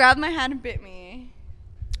 Literally grabbed my hand and bit me.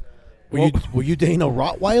 Were you dating a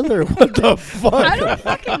Rottweiler? What the fuck? I don't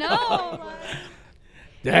fucking know. Like,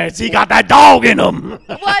 Yes, he got that dog in him.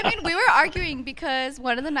 well, I mean, we were arguing because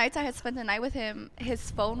one of the nights I had spent the night with him,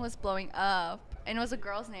 his phone was blowing up, and it was a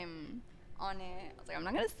girl's name on it. I was like, I'm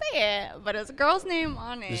not gonna say it, but it was a girl's name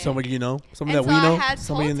on it. Is somebody you know? Somebody And that we so know? I had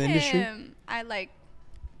Somebody in told the industry? him,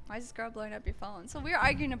 why is this girl blowing up your phone? So we were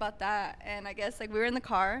arguing about that, and I guess like we were in the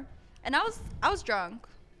car, and I was drunk.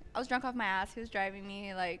 I was drunk off my ass. He was driving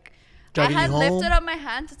me like. Driving I had you home? lifted up my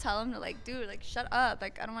hand to tell him to like, dude, like shut up,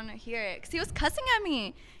 like I don't want to hear it, cause he was cussing at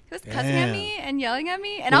me. He was cussing at Damn. me and yelling at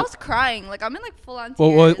me, and I was crying. Like I'm in like full on tears.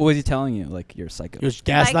 Well, what was he telling you? Like, you're a psycho. He was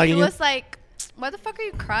Like gaslighting he you? was like, why the fuck are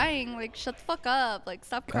you crying? Like shut the fuck up. Like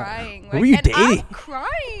stop crying. who Like, were you and I'm dating?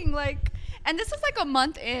 crying. Like, and this is like a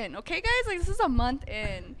month in. Okay, guys, like this is a month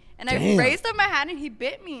in, and I Damn. raised up my hand and he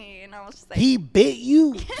bit me, and I was just like, He bit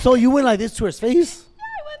you? So you went like this to his face? yeah,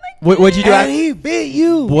 I went like What'd you do? And he bit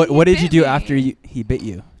you. What did you bit do me. after he bit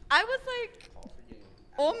you? I was like,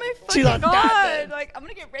 oh my She fucking like, god, "God, like I'm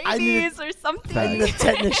gonna get I need a- rabies or something. I need a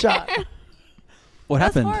tetanus shot. What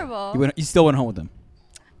That's happened? horrible. You still went home with him.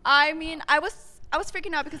 I mean, I was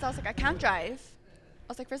freaking out because I was like, I can't drive. I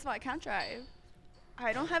was like, first of all, I can't drive.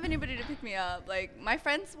 I don't have anybody to pick me up. Like, my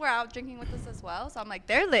friends were out drinking with us as well, so I'm like,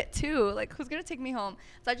 they're lit too. Like, who's gonna take me home?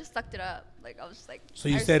 So I just sucked it up. Like, I was just like, So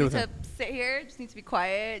you I just stayed need with to him? sit here. Just need to be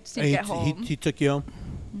quiet. Just need And to get home. he took you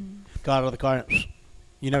home? Got out of the car.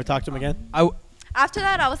 You never talked to him again? After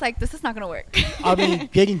that, I was like, this is not gonna work. I mean,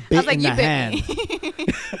 getting I bit was like, in you the bit hand.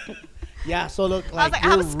 me. Yeah, so look, I was like, like, I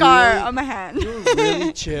have a you're scar really- on my hand. You're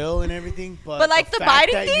really chill and everything, But like the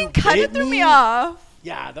fact biting that you thing kind of bit threw me off.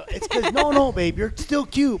 Yeah, it's because no, babe, you're still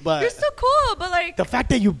cute, but You're still cool, but like the fact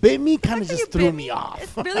that you bit me the kind fact of that you just threw bit me off.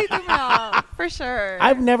 It really threw me off for sure.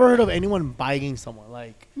 I've never heard of anyone biting someone.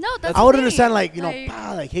 Like, no, that's I would me. understand, like, Like,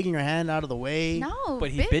 like taking your hand out of the way. no, But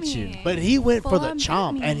he bit you. me. But he went for the Full-on bit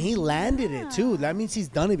chomp, me. and he landed it too. That means he's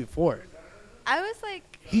done it before. I was like,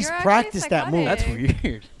 He's you're actually practiced that move. That's psychotic.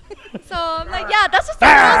 weird. So I'm like, yeah, that's just a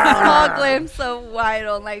real small glimpse of why I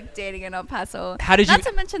don't like dating in El Paso. How did you? Not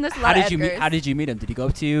to mention there's a How lot did of you meet? Edgars. How did you meet him? Did he go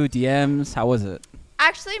up to you? DMs? How was it? I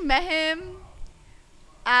actually met him.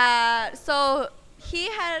 So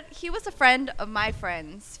he was a friend of my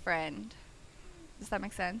friend's friend. Does that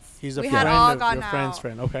make sense? He's a we friend had all of gone your out. friend's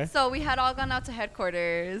friend. Okay. So we had all gone out to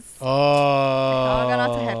headquarters. Oh. All gone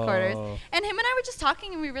out to headquarters. And him and I were just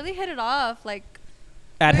talking, and we really hit it off. Like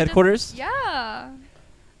At we were just- headquarters? yeah.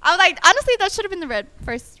 I was like, honestly, that should have been the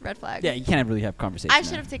first red flag. Yeah, you can't really have conversation. I there.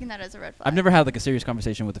 should have taken that as a red flag. I've never had like a serious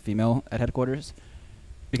conversation with a female at headquarters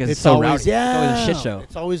because it's, It's so always, rowdy. yeah. It's always a shit show.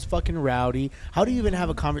 It's always fucking rowdy. How do you even have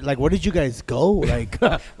a conversation? Like, where did you guys go? Like,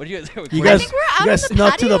 What do you guys? you I guys, think we're out you guys on the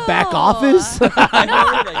snuck to the back patio. office? I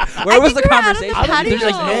know, like, where was the think we're out on the conversation? I don't think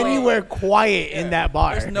patio. there's No. anywhere quiet in that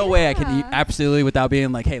bar. There's no way I can eat Yeah. absolutely without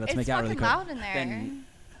being like, hey, let's It's make out really fucking quick. loud in there. Then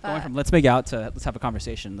But- going from let's make out to let's have a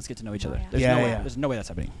conversation, let's get to know each other. yeah. There's Yeah, no way. yeah. There's no way that's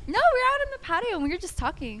happening. No, we were out on the patio and we were just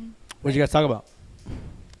talking. What did you guys talk about?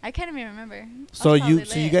 I can't even remember. I So was you, probably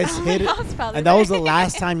so you lit. guys hit it, I was probably and that was the lit.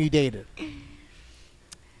 last time you dated.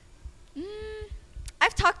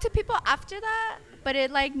 I've talked to people after that, but it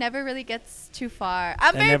like never really gets too far.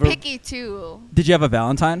 I'm And very never- picky too. Did you have a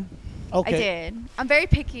Valentine? Okay. I did. I'm very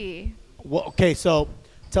picky. Well, okay, so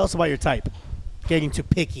tell us about your type. Getting too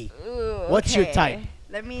picky. Ooh, What's your okay. type?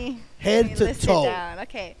 Let me Head let me to list toe. it down.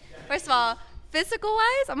 Okay. First of all, Physical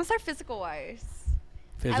wise, I'm gonna start physical wise.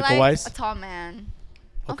 Physical I like wise. a tall man.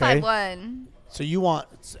 I'm Okay. 5'1". So you want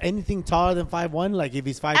anything taller than 5'1"? Like if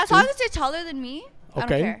he's 5'2"? As long as you're taller than me, I don't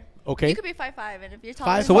Okay. care. Okay. You could be 5'5", and if you're taller,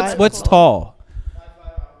 Five- than So me, what's that's what's cool. tall?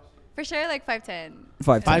 For sure, like 5'10".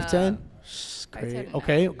 5'10". 5'10"? Great. 5'10",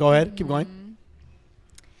 Okay. no. Go ahead. Keep going.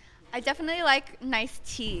 I definitely like nice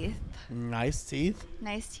teeth. Nice teeth.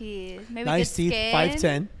 Nice teeth. Maybe Nice good teeth, skin.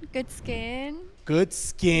 5'10". Good skin. Good You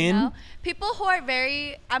skin. know? People who are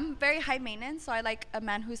I'm very high maintenance, so I like a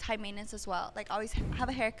man who's high maintenance as well. Like always have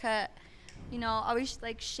a haircut, you know, always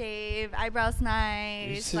like shave, eyebrows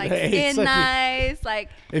nice, like Hey, skin such a- nice, like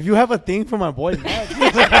If you have a thing for my boy, Matt,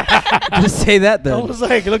 Just say that I then. was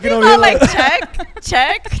like looking he's over here all like like,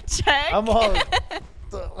 check. I'm all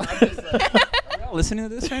Are y'all listening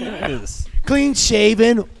to this right now? What is this? clean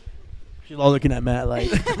shaven. She's all looking at Matt like.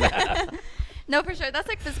 No, for sure. That's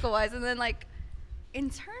like physical wise, and then like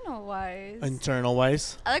internal wise. Internal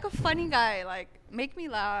wise. I like a funny guy. Like make me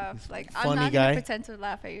laugh. Like I'm Funny not guy? gonna pretend to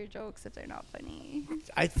laugh at your jokes if they're not funny.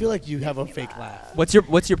 I feel like you have a fake laugh. What's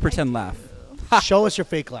your pretend laugh? Show us your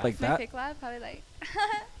fake laugh. Like My that? fake laugh, probably like.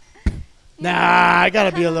 Nah, I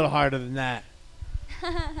gotta be a little harder than that.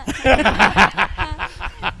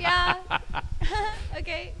 Yeah.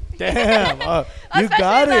 Okay. Damn, you Especially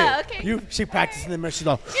got that, it. okay. She practiced in the mirror. She's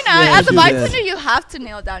all. You know, Yeah, as a do this. bartender, you have to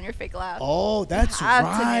nail down your fake laugh. Oh, that's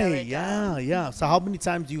have to nail right. it Yeah, down. yeah. So how many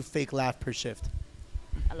times do you fake laugh per shift?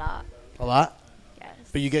 A lot. A lot. Yes.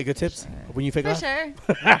 But you get good tips when you fake For laugh. sure.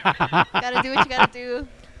 Gotta do what you gotta do.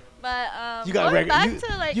 But You got going back you,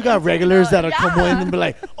 to, like, you got regulars internal- that'll come in yeah. and be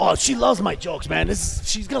like, "Oh, she loves my jokes, man.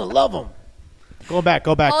 She's gonna love them." Go back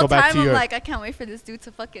Whole to time I'm your. like, I can't wait for this dude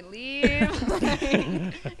to fucking leave.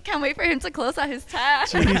 I can't wait for him to close out his tab.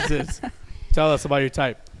 Jesus. Tell us about your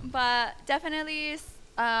type. But definitely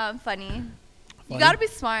funny. Funny? You gotta be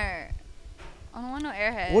smart. I don't want no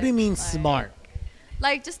airhead. What do you mean Like- smart?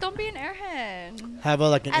 Like, just don't be an airhead. Have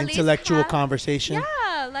an At least intellectual have- conversation.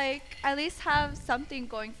 Yeah, like at least have something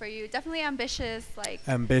going for you. Definitely ambitious. Like,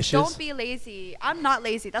 Ambitious. don't be lazy. I'm not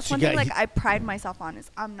lazy. That's So one you thing got- like I pride myself on is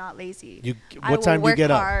I'm not lazy. You. I What will time do you work get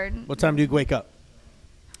hard. up? What time do you wake up?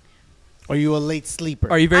 Are you a late sleeper?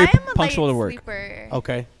 Are you very I am a punctual late to work? Sleeper.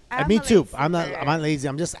 Okay. I'm Me a too. late I'm sleeper. not lazy.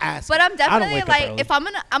 I'm just asking. But I'm I don't definitely wake up like, early. if I'm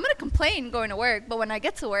gonna complain going to work, but when I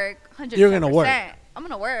get to work, 100%. You're gonna work. I'm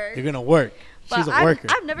gonna work. You're gonna work. But She's a worker.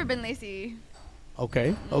 I've never been lazy.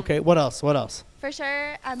 Okay. Okay. What else? What else? For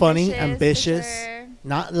sure. Ambitious, Funny, for ambitious, sure.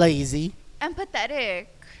 not lazy, Empathetic.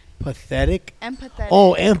 pathetic. Empathetic.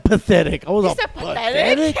 Oh, empathetic. I was You all said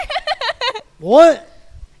pathetic? What?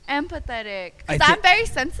 Empathetic. I Because thi- I'm very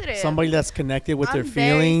sensitive. Somebody that's connected with their I'm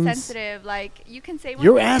feelings. very sensitive. Like, you can say one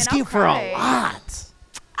You're thing and asking I'll for a cry. lot.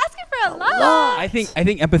 Asking for a lot. lot. I think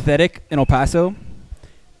empathetic in El Paso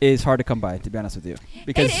is hard to come by, to be honest with you,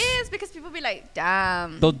 because It is because people be like,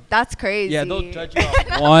 damn, They'll- that's crazy. yeah, they'll judge you And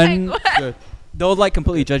off I'm one. like, what? Good. They'll like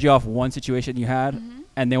completely judge you off one situation you had, Mhm.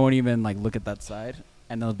 and they won't even like look at that side,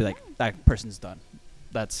 and they'll be like, that person's done.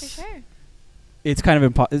 For That's sure. it's kind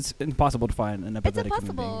of it's impossible to find an empathetic human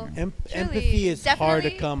impossible. being. Truly, Empathy is hard to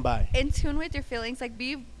definitely come by. In tune with your feelings, like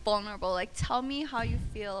be vulnerable. Like tell me how you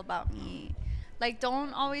feel about me. Like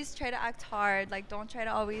don't always try to act hard. Like don't try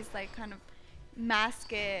to always like kind of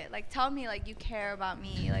mask it. Like tell me like you care about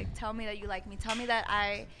me. Like tell me that you like me. Tell me that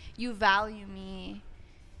you value me.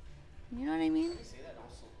 You know what I mean?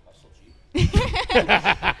 You said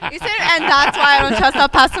it, and that's why I don't trust El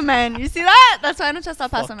Paso men. You see that? That's why I don't trust El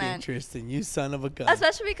Paso Fucking men. Tristan, you son of a gun.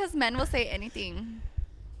 Especially because men will say anything.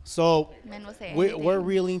 So Men will say we're anything.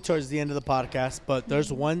 reeling towards the end of the podcast, but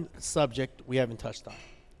there's one subject we haven't touched on.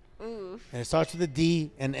 Oof. And it starts with a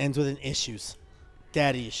D and ends with an issues.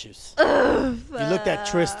 Daddy issues. You looked at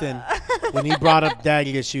Tristan when he brought up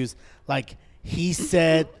daddy issues, like he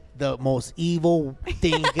said the most evil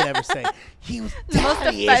thing he could ever say. He was The most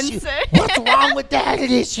daddy issues. offensive. What's wrong with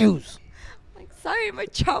daddy issues? Like, sorry, my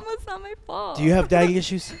trauma's not my fault. Do you have daddy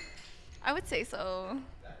issues? I would say so.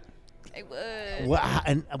 I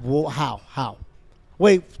would. How?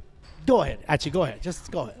 Wait, go ahead. Actually, go ahead. Just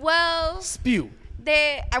go ahead. Well, Spew.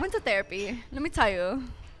 I went to therapy. Let me tell you.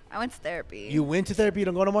 I went to therapy. You went to therapy. You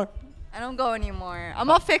don't go no more. I don't go anymore.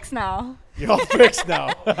 I'm all fixed now. You're all fixed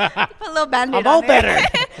now. Put a little band-aid I'm all on it. better.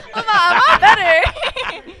 I'm all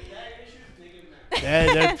better.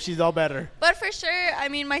 Yeah, she's all better. But for sure, I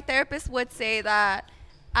mean, my therapist would say that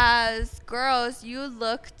as girls, what you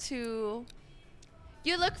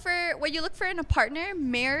look for in a partner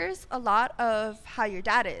mirrors a lot of how your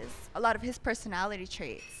dad is, a lot of his personality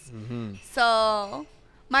traits. Mm-hmm. So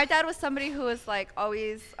my dad was somebody who was like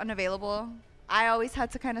always unavailable. I always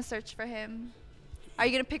had to kind of search for him. Are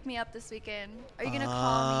you gonna pick me up this weekend? Are you gonna call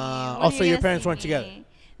me? When are Also, you your gonna parents see weren't together? me?"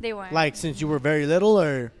 They weren't. Like since you were very little,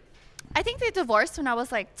 or I think they divorced when I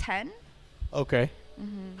was like 10. okay.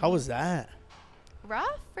 How was that?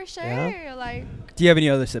 Rough for sure. Yeah? Like Do you have any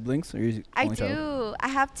other siblings? Or are you I only child? do. I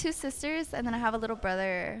have 2 sisters and then I have a little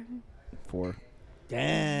brother. 4.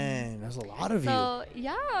 Dang, that's a lot of you. So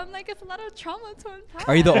yeah, I'm like it's a lot of trauma to unpack.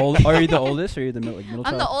 Are you the old? Are you the oldest? Or are you the middle I'm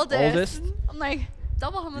child? the oldest. Oldest. I'm like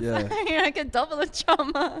double homicide. Yeah. I get double the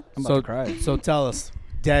trauma. I'm about to cry. So tell us,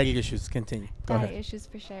 daddy issues. Continue. Go Daddy ahead. issues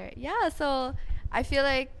for sure. Yeah, so I feel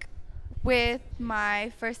like with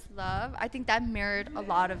my first love, I think that mirrored a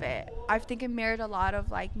lot of it. I think it mirrored a lot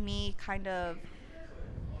of like me kind of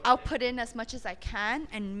I'll put in as much as I can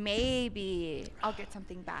and maybe I'll get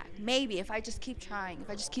something back. Maybe if I just keep trying,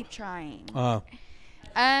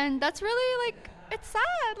 And that's really like it's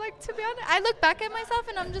sad, like to be honest. I look back at myself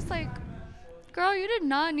and I'm just like, girl, you did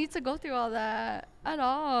not need to go through all that at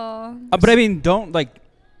all. But I mean, don't like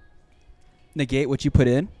negate what you put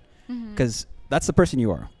in, Mhm. because that's the person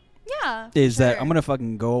you are. Yeah. for Is that sure. I'm gonna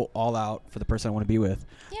fucking go all out for the person I want to be with.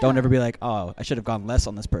 Don't Yeah. ever be like, oh, I should have gone less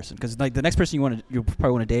on this person, because like the next person you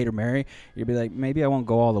probably want to date or marry, you'll be like, maybe I won't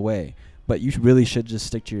go all the way, but you really should just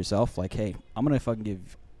stick to yourself. Like, hey, I'm gonna fucking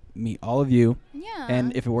give me all of you, Yeah.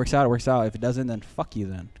 and if it works out, it works out. If it doesn't, then fuck you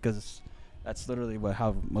then, because that's literally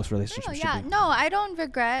how most relationships No, should yeah. be. No, I don't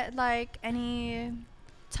regret like any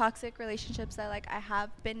toxic relationships that like I have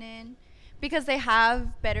been in because they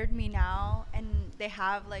have bettered me now and they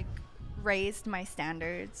have like raised my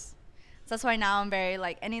standards. So that's why now I'm very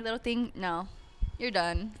like any little thing, no, you're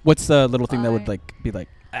done. What's the little thing that would Bye. like be like,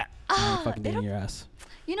 I'm Ah, fucking they getting don't- your ass?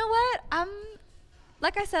 You know what?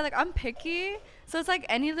 Like I said, like I'm picky. So it's like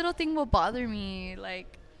any little thing will bother me.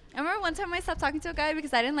 Like I remember one time I stopped talking to a guy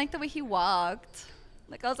because I didn't like the way he walked.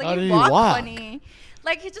 Like I was like, How did he he walked walk? funny.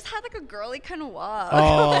 Like he just had like a girly kind of walk.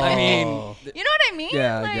 Oh. I mean, You know what I mean?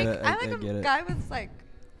 Yeah, I like get it. I'm I like get a it. guy with like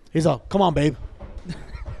He's all, come on, babe.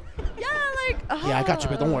 yeah, like Yeah, I got you,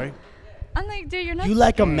 but don't worry. I'm like, dude, you're not. You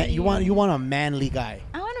like scary. you want a manly guy.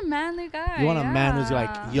 I want a manly guy. You want a man who's like,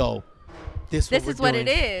 yeah. yo, this This we're is what it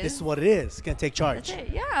doing. is. This is what it is. It's gonna take charge. That's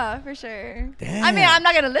it. Yeah, for sure. I Damn. mean, I'm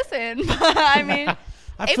not gonna listen, but I mean,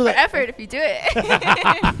 I A feel for like effort if you do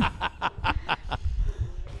it.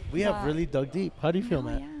 we have Wow. really dug deep. How do you feel, Oh,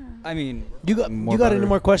 man? yeah. I mean, You got more you got any butter.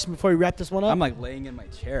 more questions before we wrap this one up? I'm like laying in my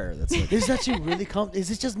chair. That's like, This is actually really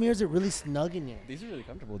is it just me or is it really snug in here? these are really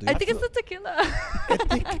comfortable, dude. I think it's the tequila. I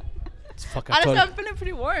think it's fucking Honestly, totally. I'm feeling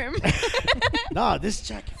pretty warm. Nah, this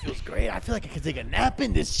jacket feels great. I feel like I could take a nap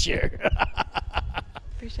in this chair.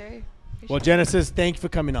 For sure. Well, Genesis, thank you for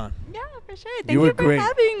coming on. Yeah, for sure. Thank You you, were for great.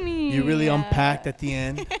 having me. You really Yeah. unpacked at the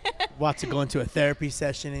end. We'll have to go into a therapy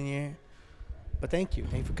session in here. But thank you.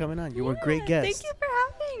 Thank you for coming on. You were a great Yeah, guest. Thank you for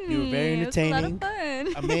having me. You were very It was a lot entertaining.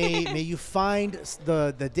 of fun. May you find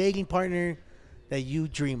the dating partner that you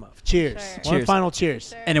dream of. Cheers. Sure. One Cheers. final cheers.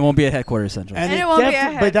 Sure. And it won't be at Headquarters Central. And it won't be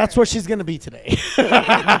a but that's hacker. where she's gonna be today.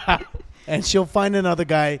 And she'll find another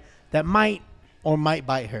guy that might or might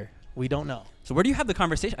bite her. We don't know. So where do you have the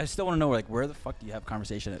conversation? I still want to know, like, where the fuck do you have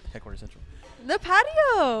conversation at Headquarters Central? The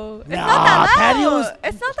patio. It's Nah, not that loud. patios-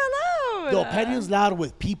 It's not that loud. No, patio's loud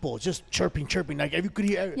with people just chirping. Like you could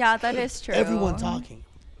hear Yeah, that is true. everyone talking.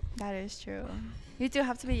 That is true. You do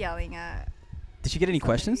have to be yelling at. Did she get any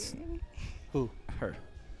questions? Who? Her.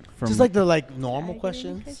 Just like the normal Any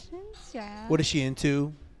questions. Yeah. What is she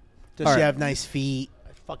into? Does All she right. have nice feet?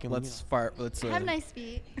 Fucking. Let's fire. Let's have nice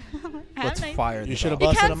feet. Have let's nice fire. You this should have out.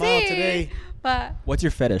 You busted can't them out see. today. But What's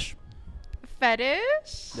your fetish?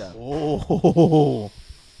 fetish? Yeah. Oh,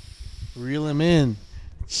 reel him in.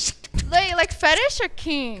 Like fetish or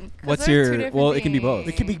kink? 'Cause What's they're two your- different well, it can be both.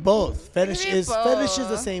 It could be both. Fetish be is the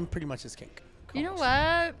both. same, pretty much as kink. You know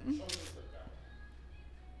what?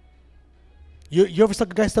 You ever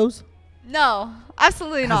suck a guy's toes? No,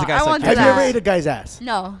 absolutely Has not. a guy I sucked won't do your Have that. you ever ate a guy's ass?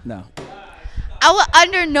 No. No. I will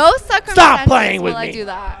under no circumstances playing with will I me. do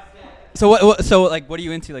that. So what? So like, what are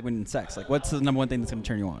you into like when in sex? Like, what's the number one thing that's gonna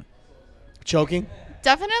turn you on? Choking?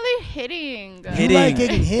 Definitely hitting. Hitting. You like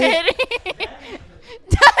getting hit? Hitting.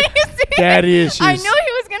 Daddy, you see? Daddy issues. I knew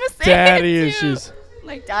he was gonna say Daddy it too. issues.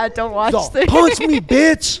 Like, Dad, don't watch So, this. punch me,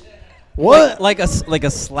 bitch. What? Like a slap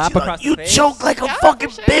She's like, across you the face. choke like a Yeah, fucking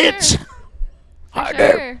for sure. bitch. For Harder.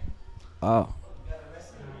 sure. Oh.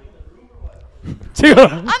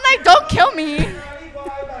 I'm like, don't kill me.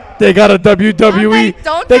 They got a WWE. I'm like,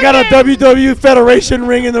 don't they got a fucking- WWE Federation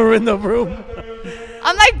ring in the room.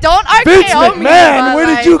 I'm like, don't RKO Vince me. McMahon, but, where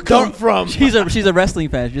like, did you come from? She's a wrestling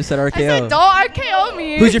fan. She just said I RKO. said, don't RKO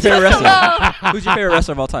me. Who's your favorite Just wrestler? alone. Who's your favorite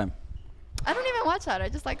wrestler of all time? I don't even watch that. I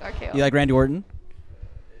just like RKO. You like Randy Orton?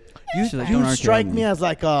 She's like, You "Don't argue strike on me as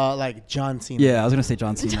like John Cena. Yeah, I was gonna say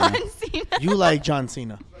John Cena. John Cena. You like John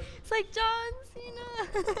Cena. It's like John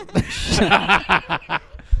Cena.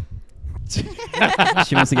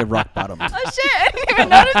 She wants to get rock bottom. Oh shit! I didn't even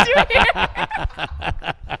notice you were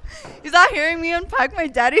here. He's not hearing me unpack my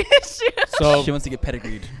daddy issues. So She wants to get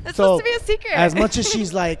pedigreed. It's so supposed to be a secret. as much as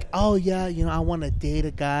she's like, oh yeah, I want to date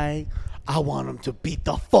a guy. I want him to beat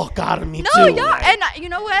the fuck out of me no, too. yeah, and you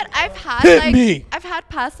know what? I've had Hit me. I've had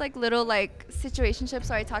past like little like situationships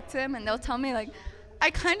where I talk to them and they'll tell me like, I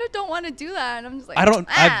kind of don't want to do that, and I'm just like, I've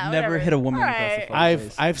never whatever. hit a woman across the Alright. fucking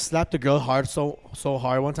face. I've slapped a girl hard so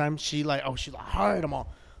hard one time. She's like hard. I'm all,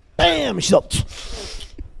 bam. And she's up,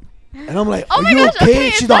 and I'm like, Oh are my you gosh! okay? Okay,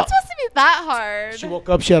 She's it's not not. supposed to be that hard. She woke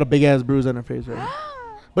up. She had a big ass bruise on her face, right?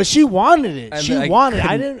 But she wanted it. I She mean, I wanted it.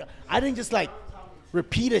 couldn't- I didn't just like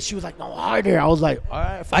repeat it. She was like, no, harder. I was like, all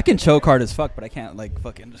right. I can choke hard as fuck, but I can't like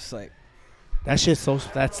fucking just like. That shit's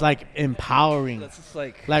that's like empowering. That's just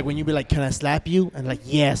like. Like when you be like, can I slap you? And like,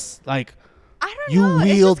 yes. Like I don't you know. It's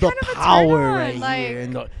wield just the kind of a power turn-on, right like,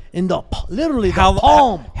 here literally the How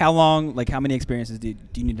palm. How long? Like how many experiences do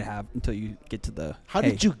you need to have until you get to the? How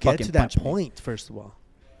hey, did you get fucking to that punch me? point? First of all,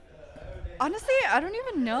 Honestly, I don't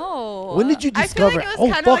even know. When did you I feel discover, like it was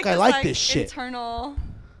oh, kinda fuck, I like this shit? Internal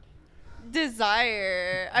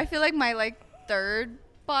desire. I feel like my like third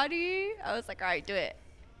body. I was like, all right, do it.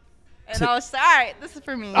 And So- I was like, all right, this is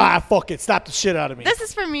for me. fuck it, slap the shit out of me. This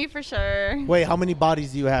is for me for sure. Wait, how many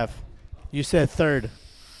bodies do you have? You said third.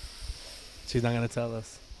 She's not gonna tell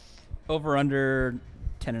us. Over under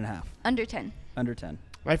 10 and a half. Under 10. Under 10.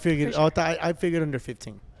 I figured. For sure. I figured under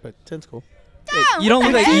 15, but 10's cool. Damn, You don't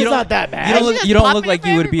what look the like heck? you It's don't not that bad. You don't She's look, just you don't popping look it like for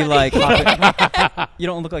you would be like. everybody. You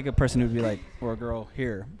don't look like a person who would be like, or a girl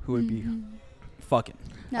here who would be fucking.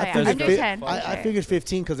 No, I yeah, figured under 10. for I sure. figured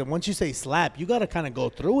 15 because once you say slap, you gotta kind of go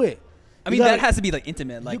through it. I You mean, gotta- that has to be like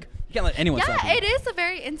intimate. Like you can't let anyone slap Yeah, you. it is a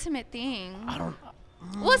very intimate thing. I don't.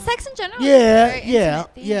 Well, sex in general is a Yeah, very yeah,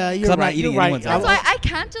 intimate thing. yeah. You're I'm not right. eating You're right. anyone's That's I- why I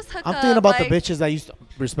can't just hook I'm up. thinking about like, the bitches that used to,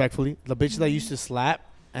 respectfully, the bitches that used to slap,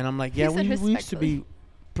 and I'm like, yeah, He said we used to be respectfully.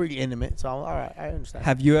 pretty intimate. So all right, I understand.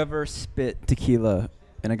 Have you ever spit tequila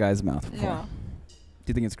in a guy's mouth before? No. Do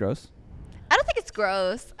you think it's gross? I don't think it's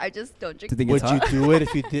gross. I just don't drink. Do you think Would it's you hot? do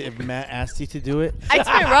it if Matt asked you to do it? I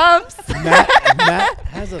spit rums. Matt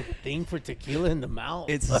has a thing for tequila in the mouth.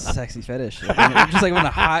 It's a sexy fetish. Like, just like when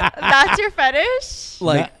a hot, That's your fetish?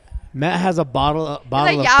 like Matt has a bottle of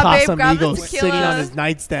like, yeah, babe, grab the Casamigos sitting tequila. on his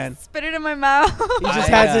nightstand. Spit it in my mouth. He just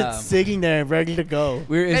I, has it um, sitting there ready to go.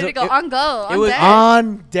 we were, Ready to go. On go. On was deck.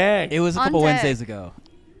 On deck. It was a On couple deck. Wednesdays ago.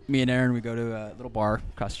 Me and Aaron, we go to a little bar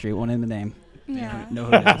across the street. Won't name the name. Yeah. Know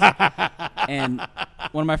who it is. And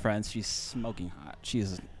one of my friends, she's smoking hot.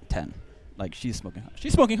 She's 10. Like she's smoking hot.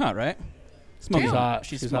 She's smoking hot, right? Smoking She's hot.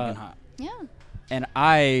 She's She's smoking hot. hot. Yeah. And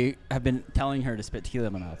I have been telling her to spit tequila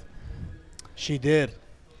in my mouth. She did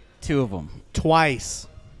 2 of them. twice.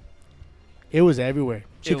 It was everywhere.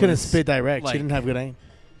 She It couldn't was spit direct. like- she didn't have good aim.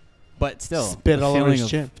 But still, Spit the all over feeling his of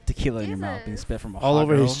chin. tequila in your mouth, being Jesus. spit from a All hot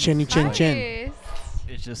over his girl, chinny chin chin. Nice.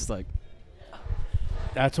 It's just like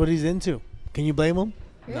That's what he's into. Can you blame him?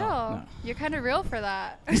 Real. no. You're kind of real for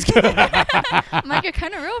that. I'm like, you're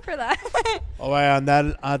kind of real for that. All right.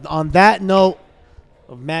 On that note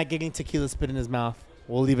of Matt getting tequila spit in his mouth,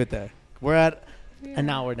 we'll leave it there. We're at an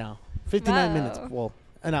hour now. 59 minutes. Wow. Well,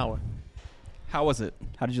 an hour. how was it?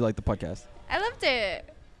 How did you like the podcast? I loved it.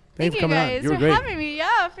 Thanks Thank for you coming on. guys You were for great. having me.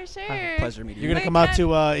 Yeah, for sure. Pleasure meeting You're you. gonna Wait, come out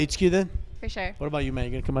can to HQ then? For sure. What about you, man?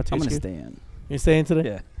 You gonna come out to I'm HQ? gonna stay in. You staying today?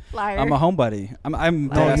 Yeah, Liar. I'm a homebody. I'm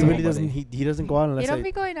No, dead ass he a really doesn't. homebody. He doesn't go out unless You don't I.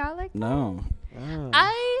 be going out like that? No, Ah.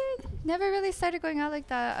 I never really started going out like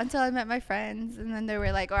that until I met my friends, and then they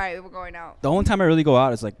were like, "All right, we're going out." the only time I really go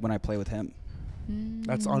out is like when I play with him.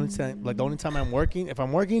 That's the only time. Like the only time I'm working. If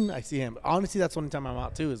I'm working, I see him. Honestly, that's the only time I'm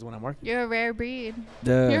out too. Is when I'm working. You're a rare breed.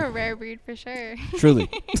 You're a The rare breed for sure. truly.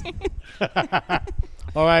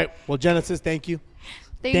 All right. Well, Genesis, thank you.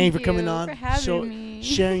 Thank Thank you for coming for on, having me.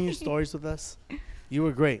 sharing your stories with us. You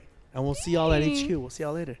were great, and we'll see y'all at HQ. Thanks. We'll see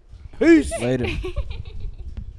y'all later. Peace. Later.